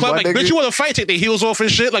after the club. Like, bitch, you want to fight? Take the heels off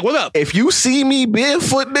and shit. Like, what up? If you see me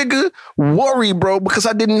barefoot, nigga, worry, bro, because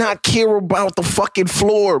I did not care about the fucking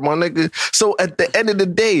floor, my nigga. So at the end of the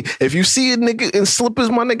day, if you see a nigga in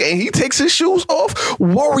slippers, my nigga, and he takes his shoes off,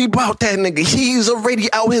 worry about that nigga. He's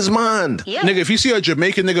already out his mind. Yeah. Nigga, if you see a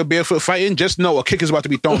Jamaican nigga barefoot fighting, just know a kick is about to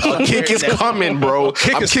be thrown. A kick is coming, bro.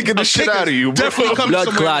 I'm kicking the shit out of you, bro. Definitely coming. Blood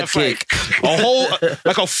clot kick. A whole,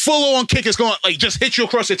 like a full-on kick is going to like just hit you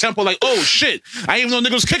across your temple. Like, oh shit, I didn't even know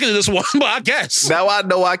niggas was kicking this one, but I guess. Now I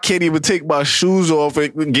know I can't even take my shoes off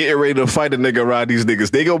and getting ready to fight a nigga around these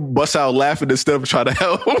niggas. They gonna bust out laughing instead of trying to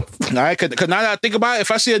help. All right, cause now that I think about it,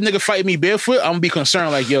 if I see a nigga fighting me barefoot, I'm gonna be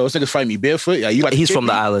concerned. Like, yo, this nigga's fighting me barefoot. Yeah, he's from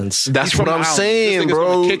the islands. That's what I'm saying,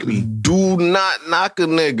 bro. Kick me. Do not knock a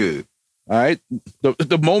nigga. All right.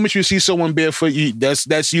 The moment you see someone barefoot,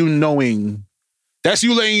 that's you knowing. That's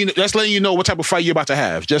letting you know what type of fight you're about to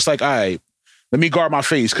have. Just like, all right, let me guard my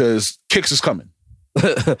face because kicks is coming.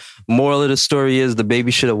 Moral of the story is the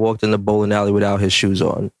baby should have walked in the bowling alley without his shoes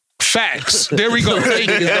on. Facts. There we go.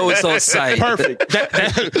 It's on sight. Perfect.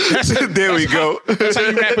 There we go. That's how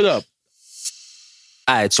you wrap it up.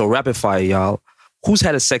 All right, so rapid fire, y'all. Who's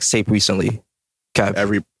had a sex tape recently? Kev.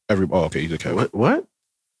 Every. Oh, okay, he's okay. What?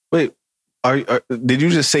 Wait, did you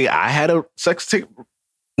just say I had a sex tape?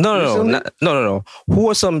 No. Who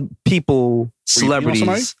are some people,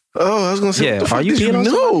 celebrities? Oh, I was gonna say, yeah. Are you being on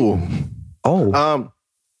somebody? Oh.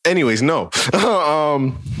 Anyways, no.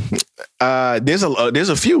 There's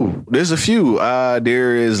a few.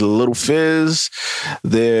 There is Little Fizz.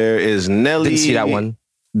 There is Nelly. Didn't see that one.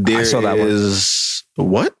 I saw that one.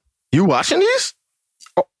 What? You watching these?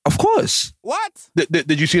 Oh, of course. What?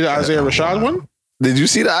 Did you see the Isaiah Rashad one? Did you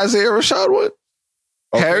see the Isaiah Rashad one?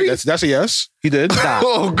 Okay, Harry? That's a yes. He did.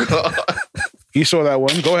 Oh God. He saw that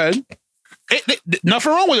one. Go ahead.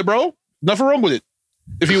 Nothing wrong with it, bro. Nothing wrong with it.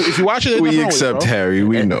 If you watch it, we accept Harry.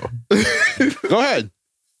 We know. Go ahead.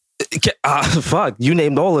 Fuck, you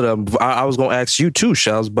named all of them. I was gonna ask you too,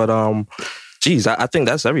 Shells, but geez, I think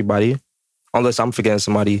that's everybody, unless I'm forgetting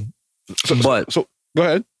somebody. So go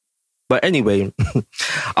ahead. But anyway,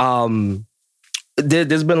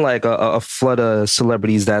 there's been like a flood of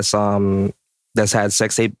celebrities that's had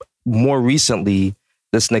sex tape. More recently,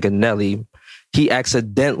 this nigga Nelly, he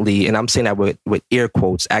accidentally, and I'm saying that with air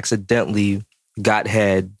quotes, accidentally got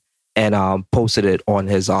head and posted it on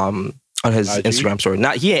his Instagram story.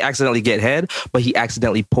 Not he ain't accidentally get head, but he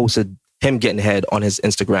accidentally posted him getting head on his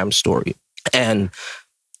Instagram story. And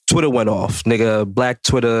Twitter went off. Nigga, Black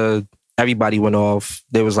Twitter, everybody went off.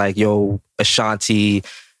 They was like, yo, Ashanti,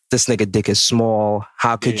 this nigga dick is small.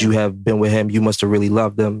 How could you have been with him? You must have really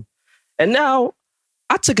loved him. And now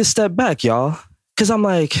I took a step back, y'all. Cause I'm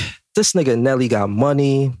like, this nigga Nelly got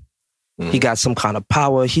money. He got some kind of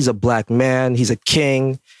power. He's a black man. He's a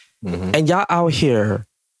king. Mm-hmm. And y'all out here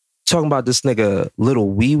talking about this nigga Little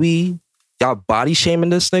Wee Wee. Y'all body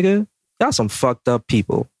shaming this nigga. Y'all some fucked up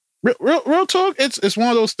people. Real talk. It's one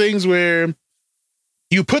of those things where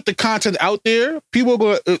you put the content out there,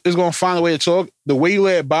 people is going to find a way to talk. The way you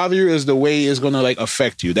let it bother you is the way it's going to like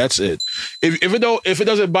affect you. That's it. If it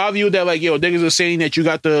doesn't bother you that like, yo, niggas are saying that you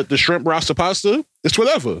got the shrimp rasta pasta, it's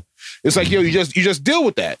whatever. It's like, yo, you just deal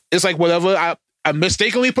with that. It's like, whatever. I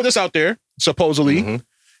mistakenly put this out there, supposedly,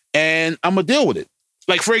 and I'm going to deal with it.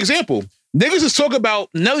 Like, for example, niggas is talking about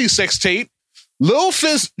Nelly's sex tape. Lil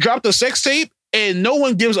Fizz dropped a sex tape and no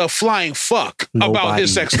one gives a flying fuck about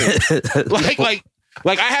his sex tape.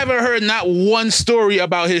 Like I haven't heard not one story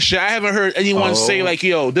about his shit. I haven't heard anyone say like,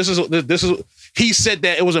 yo, this is he said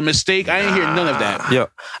that it was a mistake. I didn't hear none of that. Yo,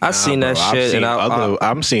 I've seen that shit.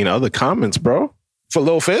 I'm seeing other comments, bro. For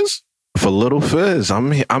Lil Fizz? For Little Fizz.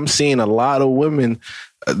 I'm seeing a lot of women,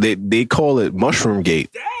 they call it mushroom gate.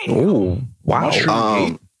 Oh, wow.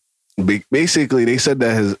 Mushroom gate? basically they said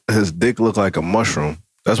that his dick looked like a mushroom.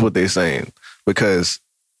 That's what they're saying. Because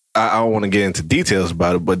I don't want to get into details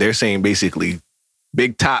about it, but they're saying basically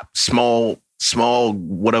big top, small,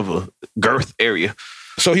 whatever, girth area.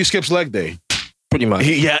 So he skips leg day. Pretty much.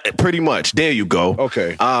 Yeah, pretty much. There you go.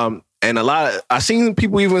 Okay. And I seen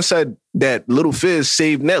people even said that Little Fizz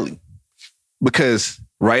saved Nelly. Because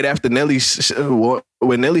right after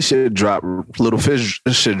when Nelly shit dropped, Little Fizz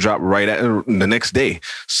shit dropped right at the next day.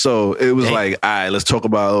 So it was like, all right, let's talk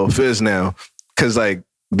about Little Fizz now. Because like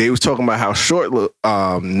they was talking about how short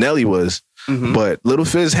Nelly was, but Little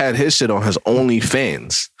Fizz had his shit on his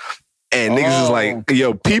OnlyFans. And niggas is like,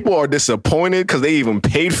 yo, people are disappointed because they even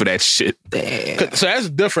paid for that shit. Damn. So that's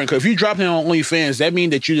different. Because if you drop him on OnlyFans, that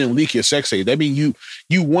means that you didn't leak your sex tape. That means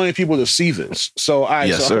you wanted people to see this. So I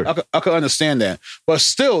could understand that. But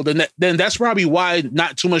still, then that's probably why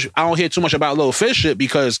not too much. I don't hear too much about Lil Fizz shit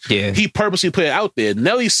because he purposely put it out there.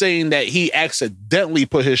 Nelly's saying that he accidentally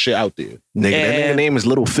put his shit out there. Nigga, that nigga name is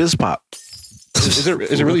Little Fizz Pop. Is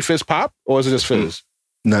it really Fizz Pop or is it just Fizz?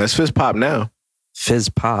 No, it's Fizz Pop now. Fizz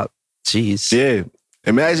Pop. Jeez. Yeah.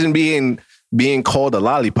 Imagine being called a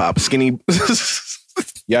lollipop. Skinny.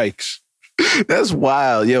 Yikes. That's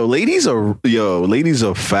wild. Ladies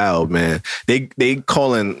are foul, man. They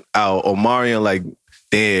calling out Omarion like,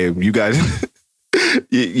 damn, you guys,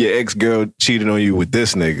 your ex-girl cheated on you with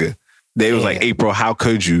this nigga. They was like, April, how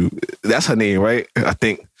could you? That's her name, right? I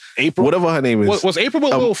think. April? Whatever her name is. Was April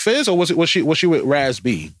with Lil Fizz or was she with Raz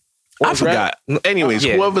B? I forgot. Anyways,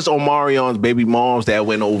 whoever's Omarion's baby moms that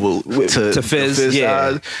went over to Fizz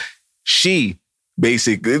side, she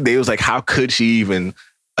basically, they was like, how could she even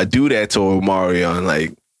do that to Omarion?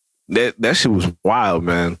 Like, that shit was wild,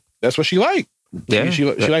 man. That's what she liked. Yeah. She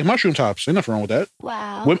like mushroom tops. Ain't nothing wrong with that.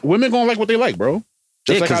 Wow. Women gonna like what they like, bro.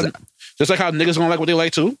 Just like how niggas gonna like what they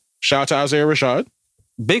like too. Shout out to Isaiah Rashad.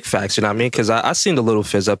 Big facts, you know what I mean? Because I seen the Little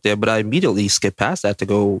Fizz up there, but I immediately skipped past that to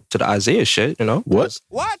go to the Isaiah shit, you know? What?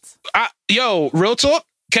 Yo, real talk,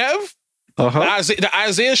 Kev? The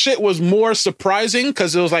Isaiah shit was more surprising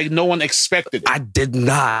because it was like no one expected it. I did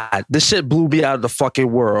not. This shit blew me out of the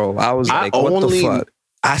fucking world. I was like, what the fuck?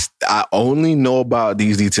 I only know about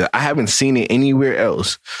these details. I haven't seen it anywhere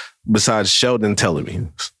else besides Sheldon telling me.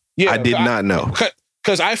 Yeah, I did not know.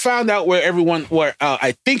 Because I found out where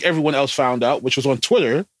I think everyone else found out, which was on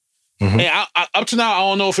Twitter. And up to now, I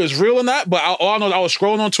don't know if it's real or not, but all I know is I was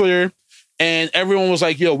scrolling on Twitter and everyone was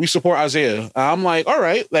like, yo, we support Isaiah. I'm like, all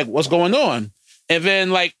right, like, what's going on? And then,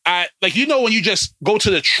 like, when you just go to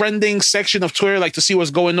the trending section of Twitter, like, to see what's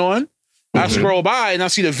going on, I scroll by and I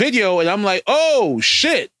see the video and I'm like, oh,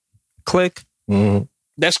 shit. Click.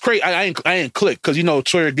 That's crazy. I ain't click because,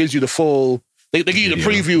 Twitter gives you the full, they give you the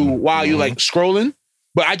preview while you like scrolling.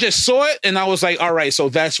 But I just saw it and I was like, all right, so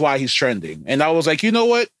that's why he's trending. And I was like, you know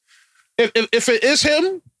what? If it is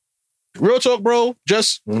him, real talk, bro,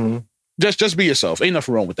 just be yourself. Ain't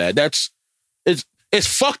nothing wrong with that. It's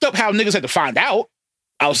fucked up how niggas had to find out.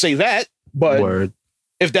 I'll say that. But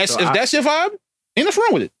if that's your vibe, ain't nothing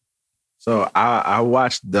wrong with it. So I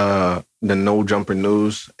watched the No Jumper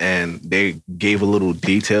News and they gave a little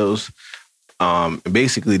details.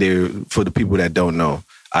 Basically, for the people that don't know,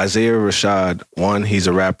 Isaiah Rashad, one, he's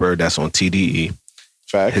a rapper that's on TDE.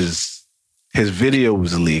 Fact. His video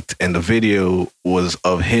was leaked, and the video was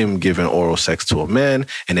of him giving oral sex to a man,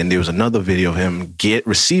 and then there was another video of him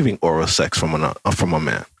receiving oral sex from a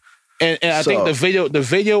man. And I think the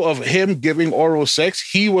video of him giving oral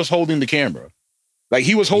sex, he was holding the camera, like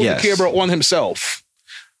he was holding the camera on himself.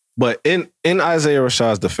 But in Isaiah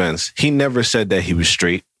Rashad's defense, he never said that he was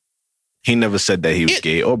straight. He never said that he was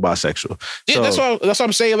gay or bisexual. Yeah, so, that's what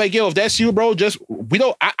I'm saying. Like, yo, if that's you, bro,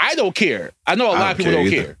 I don't care. I know a lot of people don't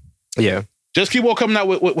care. Yeah. Just keep on coming out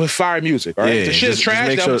with fire music, all right? If the shit's trash,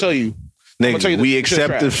 I'm going to tell you. Nigga, we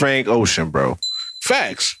accepted Frank Ocean, bro.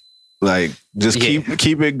 Facts. Like, just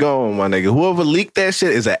keep it going, my nigga. Whoever leaked that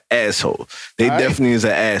shit is an asshole. They definitely is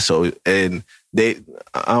an asshole. And I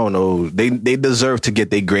don't know, they deserve to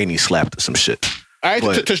get their granny slapped or some shit. All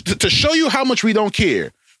right, to show you how much we don't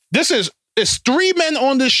care. It's three men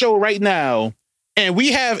on this show right now, and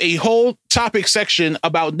we have a whole topic section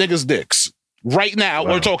about niggas' dicks. Right now,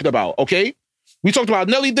 we're talking about, okay? We talked about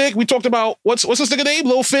Nelly dick. We talked about, what's this nigga name?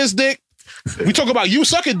 Lil Fizz dick. We talk about you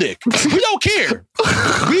sucking dick. We don't care.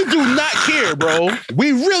 We do not care, bro.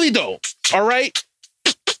 We really don't, all right?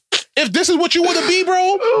 If this is what you want to be,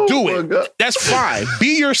 bro, do it. God. That's fine.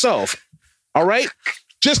 Be yourself, all right?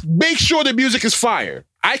 Just make sure the music is fire.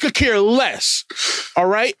 I could care less. All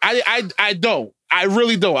right? I don't. I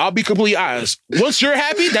really don't. I'll be completely honest. Once you're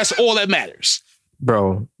happy, that's all that matters.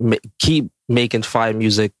 Bro, keep making fire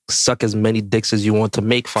music, suck as many dicks as you want to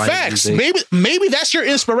make fire music. Maybe that's your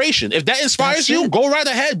inspiration. If that inspires you, go right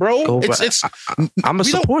ahead, bro. I'm gonna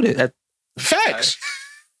support it. Facts.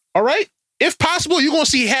 All right. If possible, you're gonna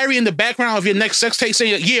see Harry in the background of your next sex tape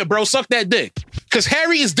saying, "Yeah, bro, suck that dick," because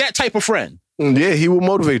Harry is that type of friend. Yeah, he will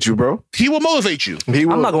motivate you, bro. He will motivate you.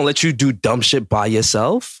 I'm not gonna let you do dumb shit by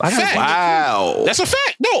yourself. Wow, that's a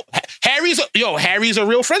fact. No, Harry's a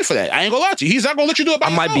real friend for that. I ain't gonna lie to you. He's not gonna let you do it by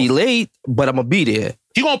yourself. I might be late, but I'm gonna be there.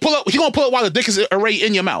 He gonna pull up while the dick is already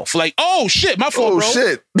in your mouth. Like, oh shit, my fault, bro. Oh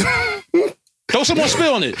shit. Throw some more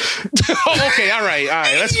spill on it. Oh, okay, all right.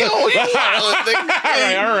 Let's go. All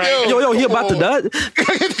right. Yo, he about to nut?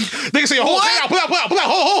 Nigga say, hold on, pull out,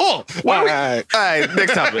 hold. All right,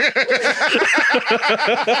 next topic.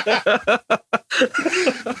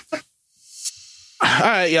 All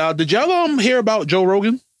right, y'all. Did y'all hear about Joe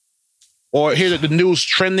Rogan? Or hear the news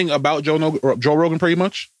trending about Joe Rogan pretty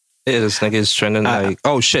much? Yeah, this nigga is trending like,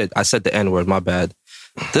 oh shit, I said the N-word, my bad.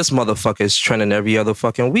 This motherfucker is trending every other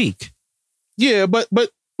fucking week. Yeah, but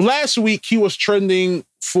last week he was trending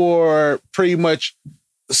for pretty much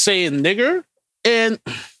saying nigger. And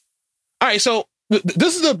all right, so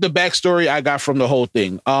this is the backstory I got from the whole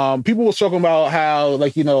thing. People were talking about how,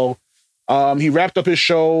 like, you know, he wrapped up his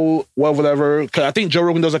show, whatever. Cause I think Joe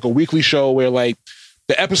Rogan does like a weekly show where like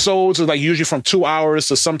the episodes are like usually from 2 hours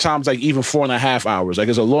to sometimes like even 4.5 hours. Like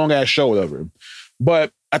it's a long ass show, whatever.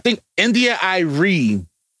 But I think India Irie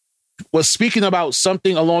was speaking about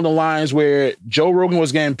something along the lines where Joe Rogan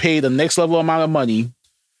was getting paid the next level amount of money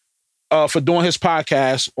for doing his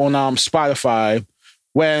podcast on Spotify,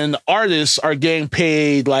 when artists are getting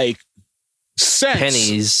paid like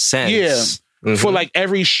cents. Yeah, for like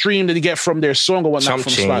every stream that they get from their song or whatnot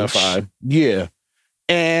from Spotify. Yeah.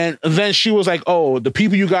 And then she was like, oh, the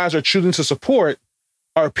people you guys are choosing to support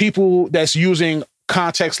are people that's using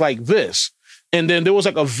context like this. And then there was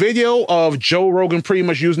like a video of Joe Rogan pretty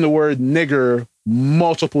much using the word nigger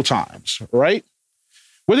multiple times, right?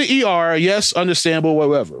 With an ER, yes, understandable,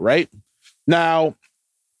 whatever, right? Now,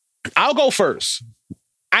 I'll go first.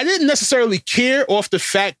 I didn't necessarily care off the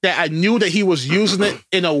fact that I knew that he was using it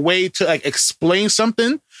in a way to like explain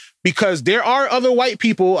something, because there are other white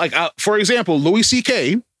people, like, for example, Louis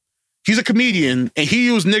C.K., he's a comedian and he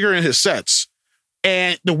used nigger in his sets.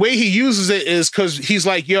 And the way he uses it is because he's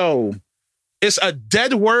like, yo, it's a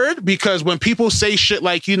dead word, because when people say shit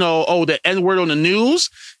like, you know, oh, the N-word on the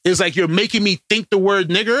news is like, you're making me think the word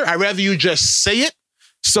nigger. I'd rather you just say it.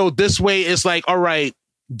 So this way it's like, all right,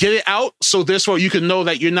 get it out. So this way you can know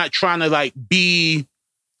that you're not trying to like be,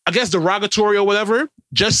 I guess, derogatory or whatever.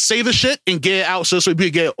 Just say the shit and get it out so we can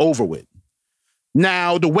get it over with.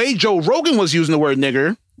 Now, the way Joe Rogan was using the word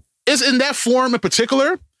nigger is in that form in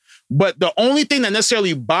particular. But the only thing that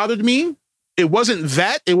necessarily bothered me, it wasn't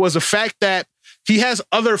that. It was the fact that he has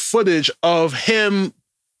other footage of him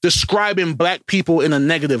describing black people in a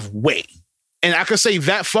negative way. And I could say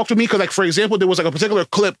that fucked with me because, like, for example, there was like a particular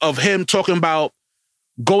clip of him talking about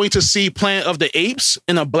going to see Planet of the Apes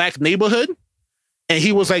in a black neighborhood. And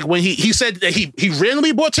he was like, when he said that he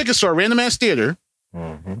randomly bought tickets to a random ass theater.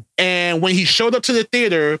 Mm-hmm. And when he showed up to the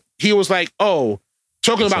theater, he was like, oh,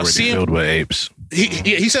 talking about seeing filled with apes.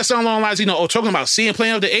 He said something along the lines, you know, talking about seeing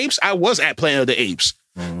Planet of the Apes. I was at Planet of the Apes.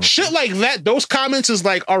 Mm-hmm. Shit like that. Those comments is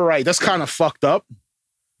like, all right, that's kind of fucked up.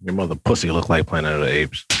 Your mother pussy look like Planet of the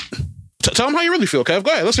Apes. Tell him how you really feel, Kev.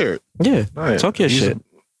 Go ahead, let's hear it. Yeah, right. Talk your shit.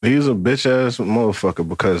 He's a bitch ass motherfucker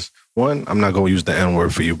because, one, I'm not gonna use the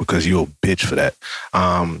N-word for you because you're a bitch for that.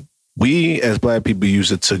 We as black people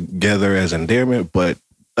use it together as endearment, but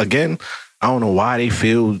again, I don't know why they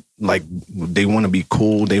feel like they want to be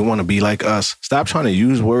cool. They want to be like us. Stop trying to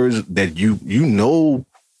use words that you know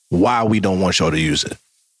why we don't want y'all to use it.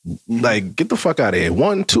 Like, get the fuck out of here.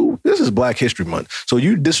 1, 2, this is Black History Month. So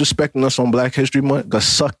you disrespecting us on Black History Month? Go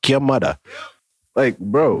suck your mother. Like,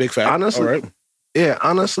 bro, big fact. Honestly, all right. Yeah,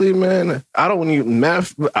 honestly, man, I don't even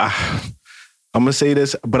math. I'm gonna say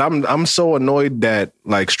this, but I'm so annoyed that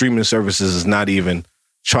like streaming services is not even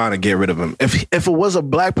trying to get rid of him. If it was a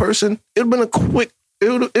black person, it'd been quick.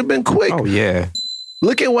 Oh yeah.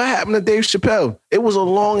 Look at what happened to Dave Chappelle. It was a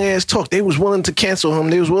long ass talk. They was willing to cancel him.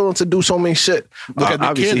 They was willing to do so many shit. Look at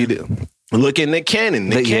Nick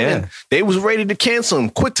Cannon. Yeah. They was ready to cancel him.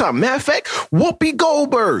 Quick time. Matter of fact, Whoopi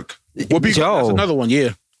Goldberg. That's another one. Yeah,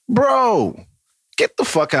 bro. Get the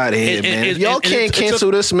fuck out of here, man. Y'all can't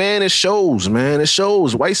cancel this, man. It shows, man. It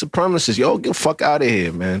shows. White supremacists. Y'all get the fuck out of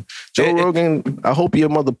here, man. Joe Rogan, I hope your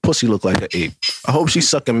mother pussy look like an ape. I hope she's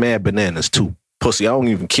sucking mad bananas, too. Pussy, I don't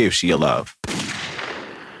even care if she alive.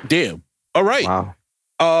 Damn. All right. Wow.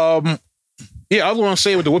 Yeah, I was going to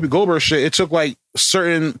say with the Whoopi Goldberg shit, it took like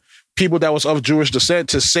certain people that was of Jewish descent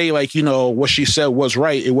to say like, you know, what she said was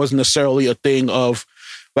right. It wasn't necessarily a thing of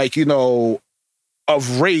like, you know,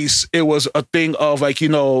 of race. It was a thing of like, you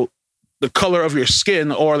know, the color of your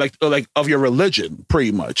skin or like of your religion,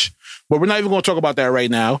 pretty much. But we're not even going to talk about that right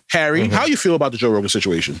now. Harry, how you feel about the Joe Rogan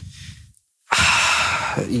situation?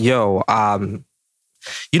 Yo,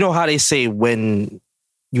 you know how they say when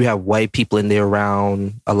you have white people and they're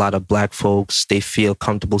around a lot of black folks, they feel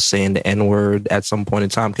comfortable saying the N-word at some point in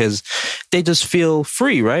time because they just feel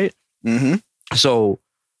free, right? Mm-hmm. So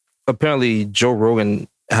apparently Joe Rogan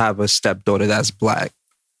have a stepdaughter that's black.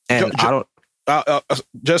 And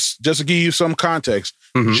just to give you some context,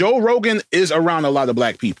 Joe Rogan is around a lot of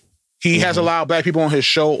black people. He has a lot of black people on his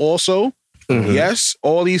show also. Yes,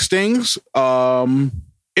 all these things.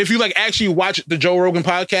 If you like actually watch the Joe Rogan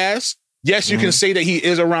podcast, yes, you can say that he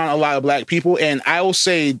is around a lot of black people. And I will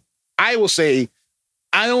say, I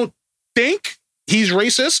don't think he's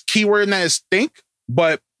racist. Keyword in that is think,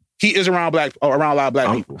 but he is around a lot of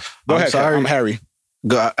black people. Go ahead, sorry. I'm Harry.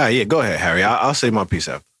 Go ahead, Harry. I'll say my piece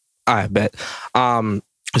after. I bet.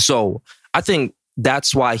 So I think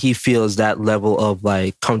that's why he feels that level of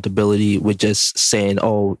like comfortability with just saying,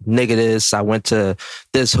 oh, nigga this, I went to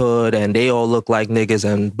this hood and they all look like niggas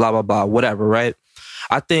and blah, blah, blah, whatever, right?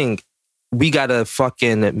 I think we gotta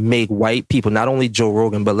fucking make white people, not only Joe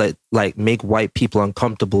Rogan, but make white people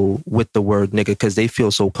uncomfortable with the word nigga because they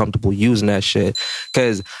feel so comfortable using that shit.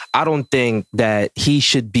 Because I don't think that he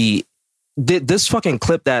should be. This fucking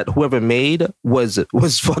clip that whoever made was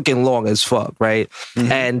fucking long as fuck, right?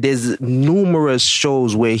 And there's numerous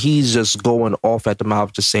shows where he's just going off at the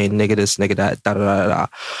mouth, just saying nigga this, nigga that, da da da da.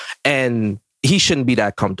 And he shouldn't be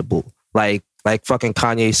that comfortable. Like fucking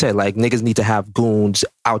Kanye said, like niggas need to have goons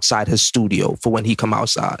outside his studio for when he come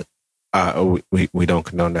outside. We don't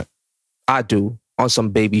condone that. I do, on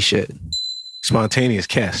some baby shit. Spontaneous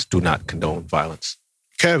casts do not condone violence.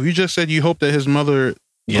 Kev, you just said you hope that his mother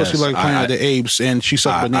pussy like Planet of the Apes and she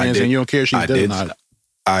sucked bananas and you don't care if she did or not.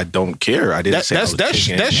 I don't care. I didn't say I was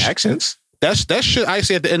taking any actions. That's shit I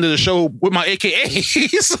say at the end of the show with my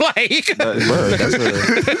AKAs. Like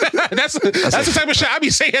that's the type of shit I be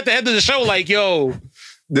saying at the end of the show. Like, yo,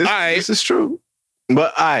 this is true.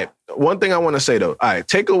 But one thing I want to say though,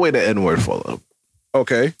 take away the N-word for a little.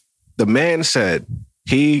 Okay. The man said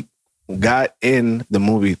he got in the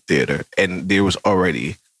movie theater and there was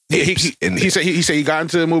already he said he got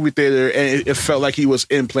into the movie theater and it felt like he was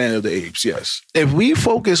in Planet of the Apes. Yes. If we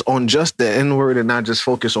focus on just the N-word and not just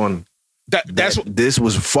focus on this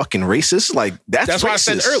was fucking racist, like that's why racist. I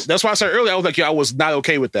said earlier. That's why I said earlier. I was like, I was not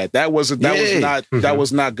okay with that. That was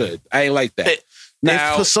not good. I ain't like that.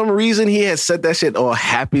 Now, if for some reason he had said that shit all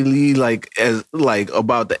happily, like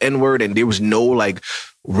about the N-word, and there was no like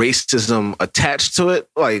racism attached to it,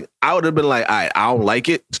 like I would have been like, I don't like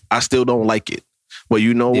it. I still don't like it. But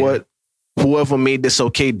you know what? Whoever made this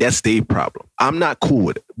okay, that's their problem. I'm not cool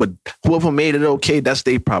with it. But whoever made it okay, that's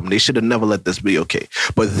their problem. They should have never let this be okay.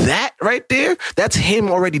 But that right there, that's him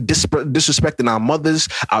already disrespecting our mothers,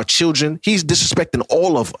 our children. He's disrespecting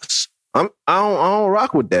all of us. I don't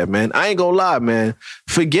rock with that, man. I ain't gonna lie, man.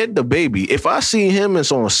 Forget the baby. If I see him,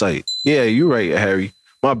 it's on site. Yeah, you're right, Harry.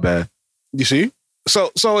 My bad. You see? So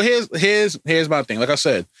here's my thing. Like I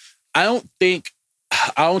said, I don't think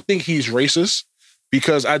he's racist.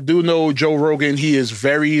 Because I do know Joe Rogan, he is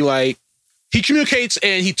very he communicates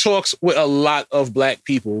and he talks with a lot of black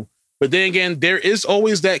people. But then again, there is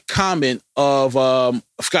always that comment of, I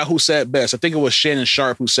forgot who said it best. I think it was Shannon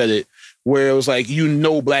Sharp who said it, where it was like,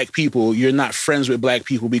 black people, you're not friends with black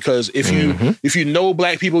people because if you know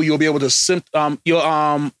black people, you'll be able to,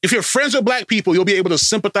 if you're friends with black people, you'll be able to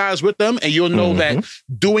sympathize with them and you'll know that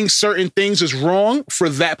doing certain things is wrong for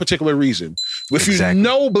that particular reason. If you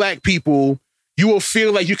know black people, you will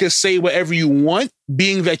feel like you can say whatever you want,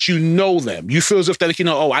 being that you know them. You feel as if that,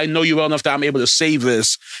 I know you well enough that I'm able to say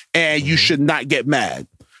this, and you should not get mad.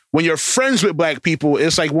 When you're friends with black people,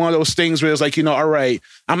 it's like one of those things where it's like, all right,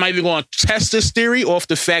 I'm not even going to test this theory off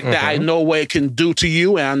the fact that I know what it can do to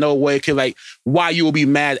you, and I know what it can, why you will be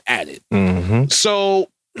mad at it. So,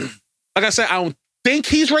 like I said, I don't think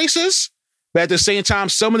he's racist, but at the same time,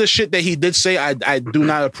 some of the shit that he did say, I do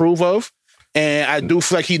not approve of, and I do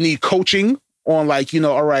feel like he need coaching on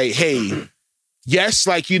all right, hey, yes,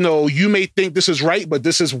 you may think this is right, but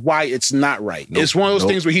this is why it's not right. It's one of those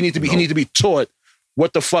things where he need to be taught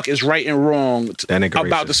what the fuck is right and wrong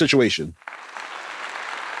about the situation.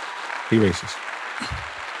 He racist.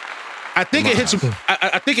 I think it hits.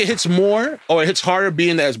 I think it hits more, or it hits harder,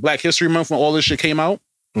 being that it's Black History Month when all this shit came out.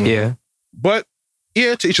 Yeah, but to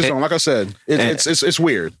each his own. Like I said, it's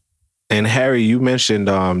weird. And Harry, you mentioned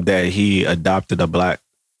that he adopted a black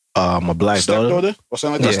my black daughter or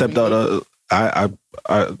something like that. Stepdaughter. I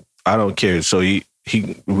don't care. So we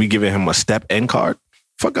giving him a step N card.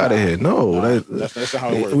 Fuck out of here. No, that's not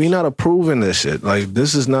how it works. We not approving this shit. Like,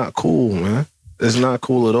 this is not cool, man. It's not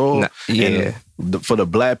cool at all. Yeah. And for the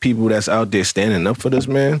black people that's out there standing up for this,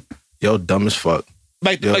 man, yo, dumb as fuck.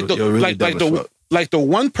 Like the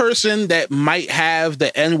one person that might have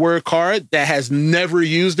the N-word card that has never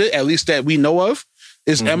used it, at least that we know of,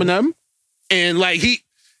 is Eminem. And like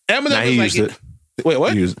Eminem he was used like, it. Wait,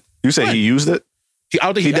 what? You say he used it?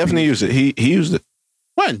 He definitely used it. He used it.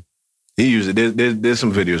 When? He used it. There's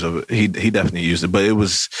some videos of it. He definitely used it. But it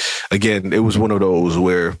was one of those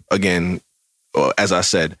where, again, as I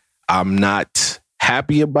said, I'm not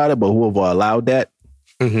happy about it, but whoever allowed that,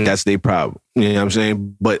 that's their problem. You know what I'm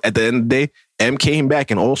saying? But at the end of the day, M came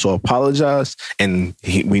back and also apologized, and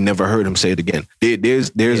we never heard him say it again.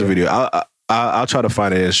 There's a video. I'll try to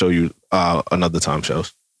find it and show you another time,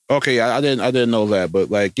 Shells. Okay, I didn't know that,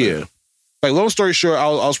 but like, yeah. Like, long story short, I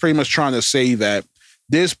was pretty much trying to say that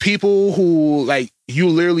there's people who, like, you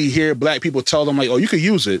literally hear black people tell them, like, oh, you could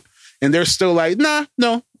use it. And they're still like, nah,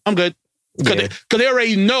 no, I'm good. Because they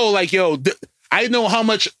already know, like, yo, I know how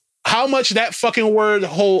much that fucking word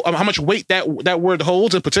hold, how much weight that word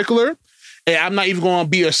holds in particular. And I'm not even going to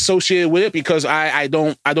be associated with it because I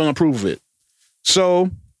don't approve of it. So.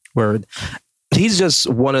 Word. He's just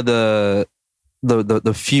one of the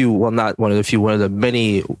few, well, not one of the few, one of the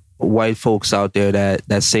many white folks out there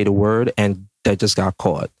that say the word and that just got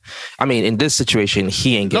caught. I mean, in this situation,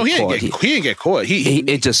 he ain't get caught. He ain't get caught.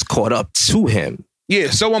 It just caught up to him. Yeah,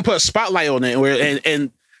 someone put a spotlight on it,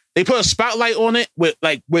 and they put a spotlight on it with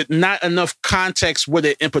not enough context with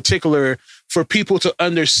it in particular for people to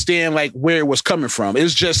understand like where it was coming from.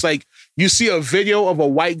 It's just like you see a video of a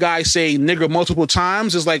white guy saying nigger multiple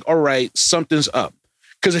times. It's like, all right, something's up.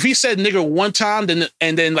 Because if he said nigger one time,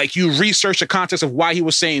 then like you research the context of why he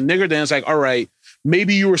was saying nigger, then it's like, all right,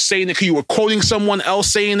 maybe you were saying it because you were quoting someone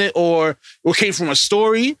else saying it, or it came from a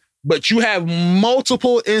story. But you have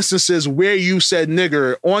multiple instances where you said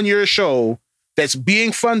nigger on your show that's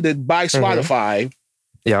being funded by Spotify.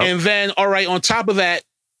 Yeah. And then, all right, on top of that,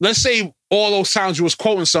 let's say all those times you was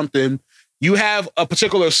quoting something, you have a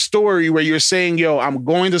particular story where you're saying, yo, I'm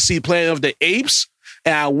going to see Planet of the Apes,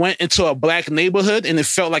 and I went into a black neighborhood and it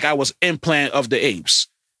felt like I was in Planet of the Apes.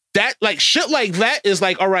 That, like, shit like that is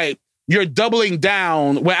like, all right, you're doubling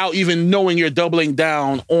down without even knowing you're doubling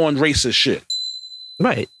down on racist shit.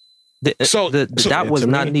 Right. That was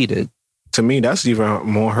not needed. To me, that's even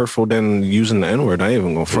more hurtful than using the N-word. I ain't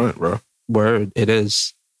even gonna front, bro. Word, it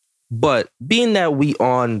is. But being that we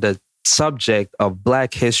on the subject of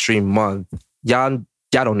Black History Month, y'all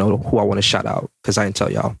don't know who I want to shout out because I didn't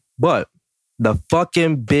tell y'all. But the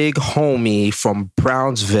fucking big homie from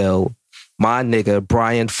Brownsville, my nigga,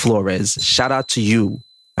 Brian Flores. Shout out to you.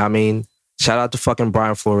 I mean, shout out to fucking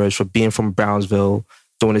Brian Flores for being from Brownsville,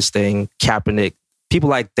 doing his thing, Kaepernick. People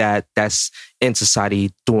like that's in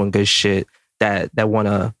society doing good shit that want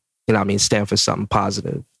to, you know what I mean, stand for something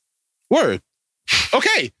positive. Word.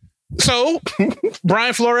 Okay. So,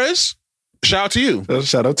 Brian Flores, shout out to you.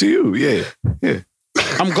 Shout out to you. Yeah.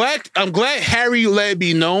 I'm glad Harry let it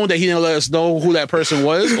be known that he didn't let us know who that person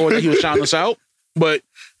was or that he was shouting us out. But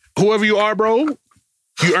whoever you are, bro,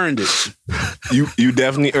 you earned it. You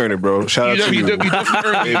definitely earned it, bro. Shout out to you. You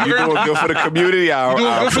definitely earned it. If you're doing good for the community, I'll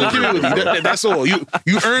good for the community. That's all. You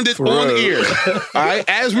earned it on air. All right.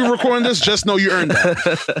 As we recording this, just know you earned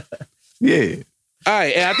that. Yeah. All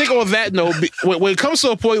right. And I think on that note, when it comes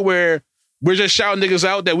to a point where we're just shouting niggas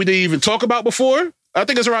out that we didn't even talk about before, I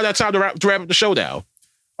think it's around that time to wrap up the show now.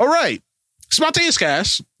 All right. Spontaneous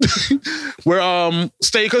Cast. We're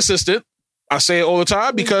staying consistent. I say it all the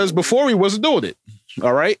time because before we wasn't doing it.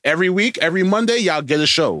 All right. Every week, every Monday, y'all get a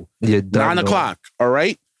show. 9 o'clock. All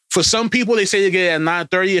right. For some people, they say they get it at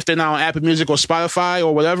 9:30 if they're not on Apple Music or Spotify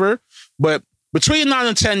or whatever. But between 9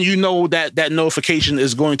 and 10, you know that notification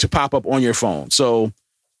is going to pop up on your phone. So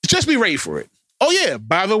just be ready for it. Oh, yeah.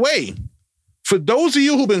 By the way, for those of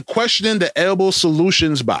you who've been questioning the Elbow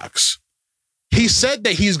Solutions box, he said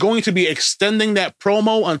that he's going to be extending that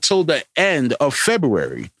promo until the end of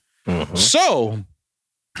February. Mm-hmm. So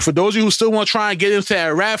for those of you who still want to try and get into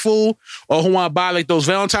that raffle or who want to buy like those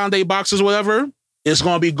Valentine's Day boxes or whatever, it's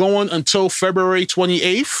going to be going until February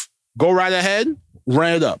 28th. Go right ahead,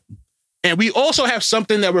 run it up. And we also have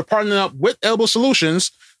something that we're partnering up with Elbow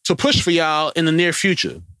Solutions to push for y'all in the near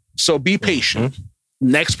future. So be patient.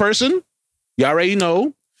 Mm-hmm. Next person, you already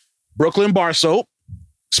know, Brooklyn Bar Soap.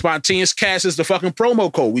 Spontaneous Cast is the fucking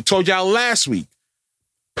promo code. We told y'all last week.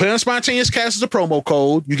 Put in Spontaneous Cast as a promo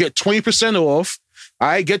code. You get 20% off. All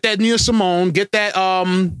right, get that Nina Simone, get that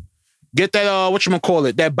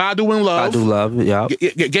whatchamacallit, that Badu in Love. Badu Love, yeah.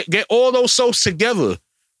 Get all those soaps together.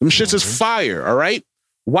 Them shits is fire, all right?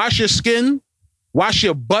 Wash your skin, wash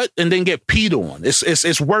your butt, and then get peed on.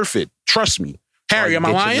 It's worth it. Trust me. Harry, am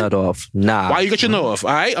I lying? Get your nut off. Nah. Why you get your nut off,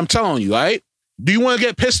 all right? I'm telling you, all right? Do you want to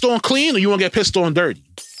get pissed on clean or you want to get pissed on dirty?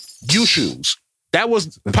 You choose. That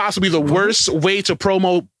was possibly the worst way to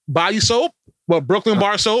promote body soap. Well, Brooklyn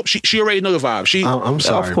Bar Soap, she already know the vibe. I'm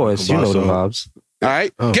sorry. Of course, you know the vibes. All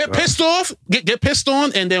right? Get pissed off, get pissed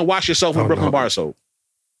on, and then wash yourself with Brooklyn Bar Soap.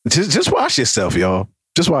 Just wash yourself, y'all.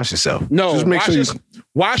 Just wash yourself. No, just make sure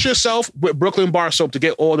wash yourself with Brooklyn Bar Soap to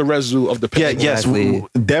get all the residue of the piss. Yeah, yes,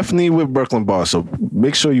 definitely with Brooklyn Bar Soap.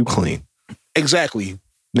 Make sure you clean. Exactly.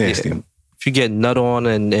 Nasty. Yeah. If you get nut on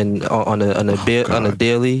and on a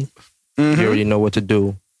daily, you already know what to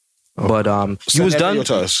do. But you was done.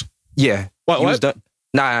 To us. Yeah. What? Was done.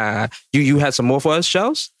 Nah. You had some more for us,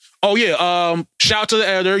 Shells? Oh yeah. Shout out to the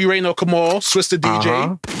editor. You already know Kamal, Swiss the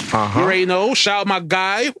DJ. You already know. Shout out my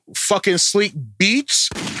guy, fucking Sleek Beats.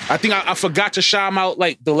 I think I forgot to shout him out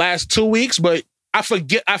like the last 2 weeks, but I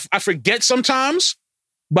forget sometimes,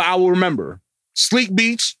 but I will remember. Sleek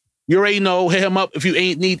Beats. You already know. Hit him up if you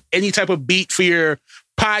ain't need any type of beat for your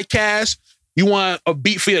podcast. You want a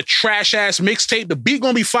beat for your trash ass mixtape. The beat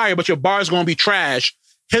gonna be fire, but your bar's gonna be trash.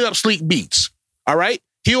 Hit up Sleek Beats. All right.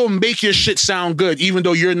 He'll make your shit sound good, even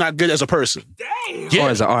though you're not good as a person. Damn. Yeah. Or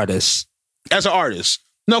as an artist. As an artist.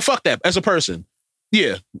 No, fuck that. As a person.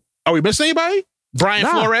 Yeah. Are we missing anybody? Brian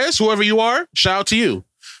Flores, whoever you are, shout out to you.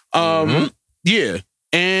 Yeah.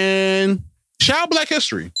 And shout out Black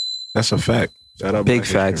History. That's a fact. Shout out big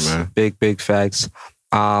Black facts. History, man. Big facts.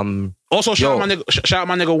 Also, shout out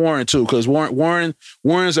my nigga Warren too, because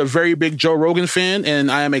Warren's a very big Joe Rogan fan,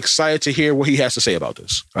 and I am excited to hear what he has to say about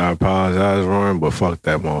this. I apologize, Warren, but fuck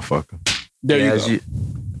that motherfucker. There you go.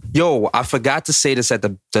 Yo, I forgot to say this at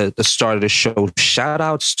the start of the show. Shout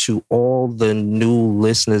outs to all the new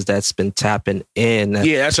listeners that's been tapping in.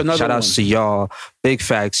 Yeah, that's another Shout outs to y'all. Big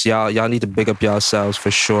facts. Y'all need to big up yourselves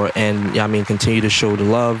for sure. And continue to show the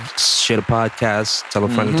love, share the podcast, tell a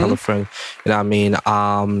friend, tell a friend. You know what I mean?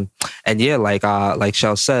 And yeah, like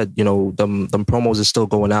Shell said, them promos are still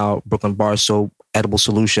going out. Brooklyn Bar Soap, Edible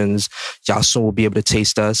Solutions. Y'all soon will be able to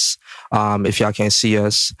taste us. If y'all can't see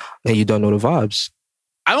us, then you don't know the vibes.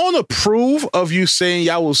 I don't approve of you saying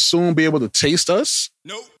y'all will soon be able to taste us.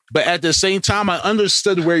 Nope. But at the same time, I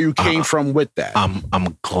understood where you came from with that.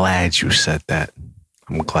 I'm glad you said that.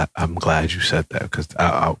 I'm glad you said that because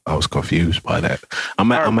I was confused by that. I'm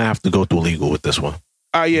gonna have to go through legal with this one.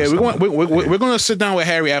 Yeah, we're going to sit down with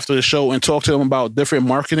Harry after the show and talk to him about different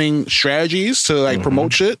marketing strategies to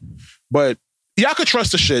promote shit. But y'all could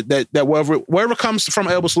trust the shit that wherever comes from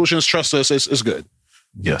Edible Solutions, trust us, it's good.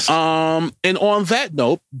 Yes. And on that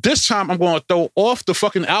note, this time I'm going to throw off the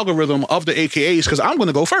fucking algorithm of the AKAs because I'm going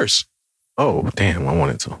to go first. Oh, damn. I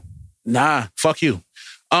wanted to. Nah, fuck you.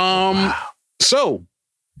 Wow. So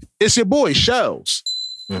it's your boy Shells,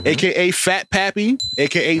 aka Fat Pappy,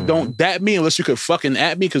 aka Don't Dat Me unless you could fucking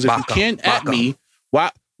at me, because if you can't at me,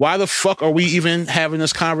 why the fuck are we even having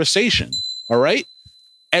this conversation? All right.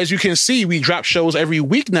 As you can see, we drop shows every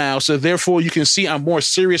week now, so therefore you can see I'm more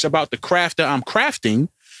serious about the craft that I'm crafting,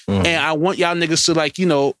 and I want y'all niggas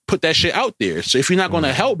to put that shit out there. So if you're not going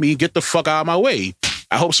to help me, get the fuck out of my way.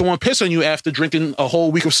 I hope someone piss on you after drinking a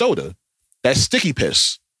whole week of soda. That sticky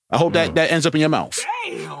piss. I hope that ends up in your mouth.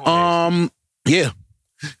 Damn. Yeah.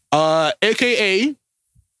 AKA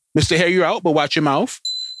Mr. Hair, you're out, but watch your mouth.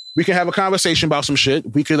 We can have a conversation about some shit.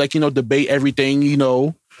 We could debate everything.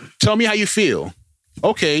 Tell me how you feel.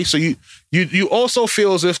 Okay, so you also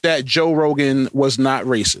feel as if that Joe Rogan was not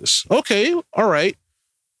racist. Okay, all right.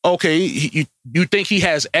 Okay, you think he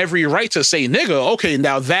has every right to say nigga. Okay,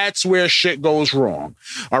 now that's where shit goes wrong.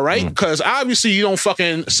 All right? Because obviously you don't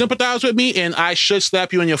fucking sympathize with me, and I should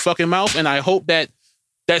slap you in your fucking mouth, and I hope that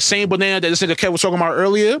same banana that this nigga Kev was talking about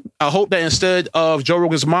earlier, I hope that instead of Joe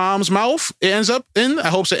Rogan's mom's mouth, I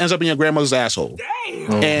hope it ends up in your grandmother's asshole.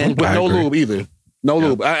 Damn. And with no lube either. No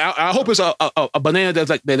lube. I hope it's a banana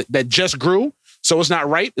that's that just grew, so it's not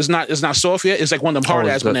ripe. It's not soft yet. It's like one of them hard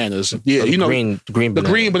ass bananas. Yeah, the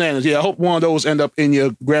green bananas. Yeah, I hope one of those end up in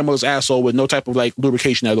your grandmother's asshole with no type of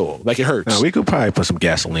lubrication at all. Like it hurts. No, we could probably put some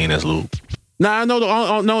gasoline as lube. Nah,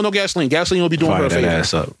 no gasoline. Gasoline will be doing her a favor.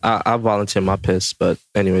 Ass up. I volunteer my piss, but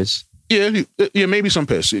anyways. Yeah, maybe some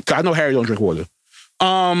piss. I know Harry don't drink water.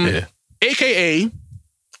 AKA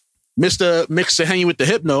Mr. Mixer hanging with the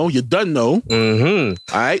hypno, you done know. All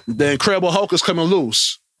right, the Incredible Hulk is coming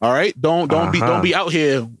loose. All right, don't be out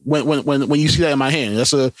here when you see that in my hand.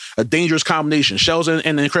 That's a dangerous combination. Shells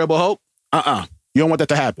and the Incredible Hulk. You don't want that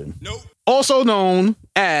to happen. Nope. Also known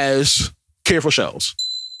as Careful Shells.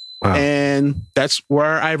 Wow. And that's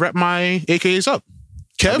where I rep my AKAs up.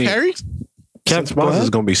 Kev, Harry? Kev's boss is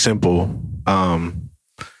going to be simple.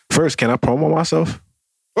 First, can I promo myself?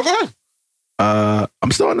 Okay.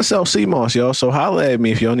 I'm starting to sell CMOS, y'all. So holla at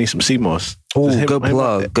me if y'all need some CMOS. Oh, good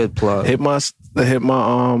plug. Good plug. Hit my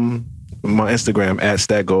Instagram at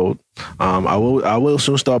StatGold. I will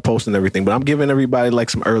soon start posting everything, but I'm giving everybody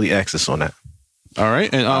like some early access on that. All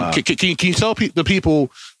right. And can you tell the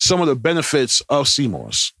people some of the benefits of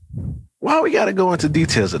CMOS? Why we got to go into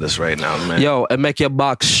details of this right now, man? Yo, and make your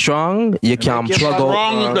box strong. You can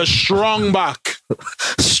plug the strong box.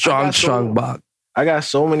 strong box. I got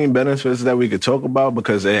so many benefits that we could talk about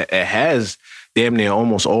because it has damn near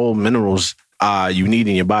almost all minerals you need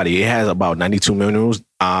in your body. It has about 92 minerals.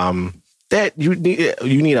 That you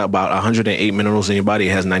need about 108 minerals in your body.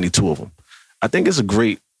 It has 92 of them. I think it's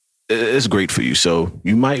great for you. So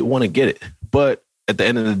you might want to get it. But at the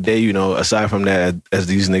end of the day, you know, aside from that, as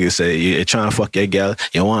these niggas say, you're trying to fuck your gal,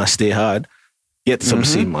 you want to stay hard, get some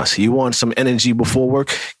CMOS. You want some energy before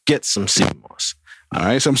work, get some CMOS. All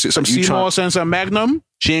right, some CMOS and some Magnum,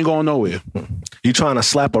 she ain't going nowhere. You trying to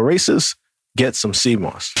slap erasers, get some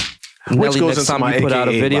CMOS. Which goes into my AKA, put out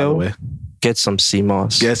a video, get some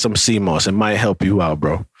CMOS. Get some CMOS. It might help you out,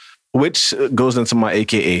 bro. Which goes into my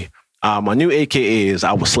AKA. My new AKA is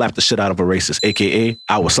I will slap the shit out of erasers. AKA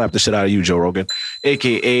I will slap the shit out of you, Joe Rogan.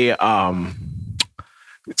 AKA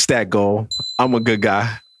Stat Goal. I'm a good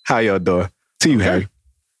guy. How y'all doing? To you, Harry.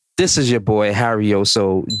 This is your boy, Harry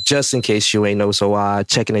Oso. Just in case you ain't know, so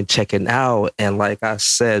checking out. And like I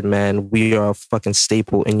said, man, we are a fucking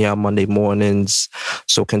staple in your Monday mornings.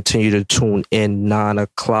 So continue to tune in 9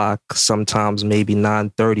 o'clock, sometimes maybe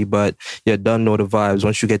 9:30, but you done know the vibes.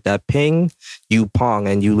 Once you get that ping, you pong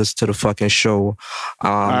and you listen to the fucking show.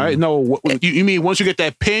 All right, no, you mean once you get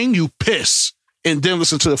that ping, you piss and then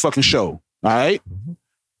listen to the fucking show. All right?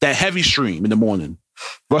 That heavy stream in the morning.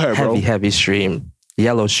 Go ahead, bro. Heavy stream.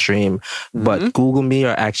 Yellow stream, but Google me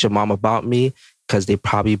or ask your mom about me because they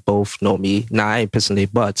probably both know me. Nah, I ain't pissing their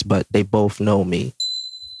butts, but they both know me.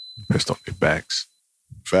 Pissed on their backs.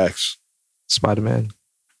 Facts. Spider-Man.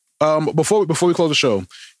 Before we close the show,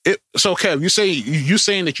 so Kev, you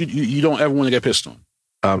saying that you don't ever want to get pissed on?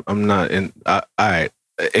 I'm not in. All right.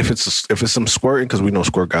 If it's some squirting, because we know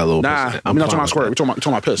squirt got a little. Nah, piss I'm not talking about squirt. We're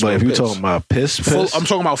talking about piss. But if you're talking about piss, I'm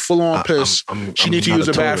talking about full on piss. She needs to use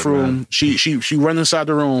the bathroom. She run inside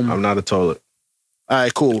the room. I'm not a toilet. All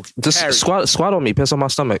right, cool. Just squat on me. Piss on my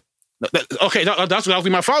stomach. Okay, that's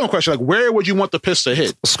my following question. Like, where would you want the piss to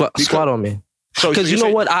hit? Squat on me. Because you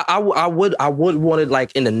know what, I would want it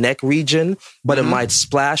like in the neck region, but it might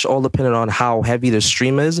splash all depending on how heavy the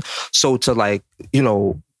stream is. So to like, you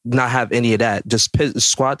know, not have any of that, just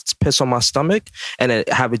piss on my stomach and then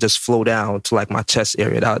have it just flow down to like my chest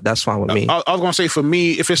area. That's fine with me. I was gonna say, for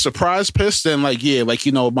me, if it's surprise piss, then like, yeah, like,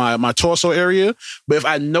 you know, my torso area. But if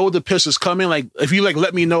I know the piss is coming, like if you like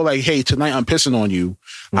let me know like, hey, tonight I'm pissing on you,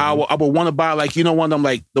 I would want to buy like, you know, one of them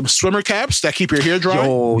like the swimmer caps that keep your hair dry.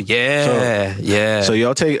 Oh yeah, yeah. So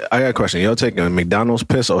y'all I got a question. Y'all taking McDonald's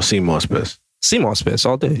piss or CMOS piss? CMOS piss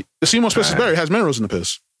all day. The CMOS piss is better. It has minerals in the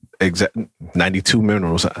piss. Exact 92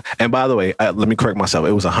 minerals. And by the way, let me correct myself.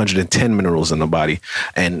 It was 110 minerals in the body,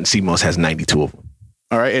 and CMOS has 92 of them.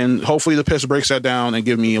 All right, and hopefully the piss breaks that down and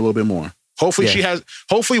give me a little bit more.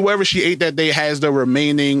 Hopefully whatever she ate that day has the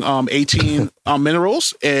remaining 18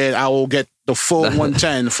 minerals, and I will get the full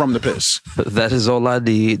 110 from the piss. That is all I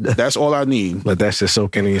need. That's all I need. But that's just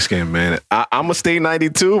soaking in your skin, man. I'm going to stay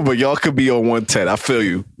 92, but y'all could be on 110. I feel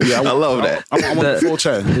you. Yeah, I love that. I'm on the full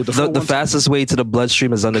 10. The fastest way to the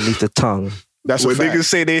bloodstream is underneath the tongue. That's when niggas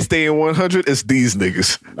say they stay in 100, it's these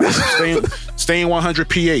niggas. Staying 100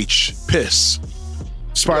 pH. Piss.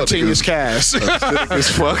 Spontaneous cast. As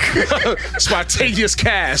fuck. Spontaneous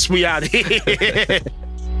cast. We out here.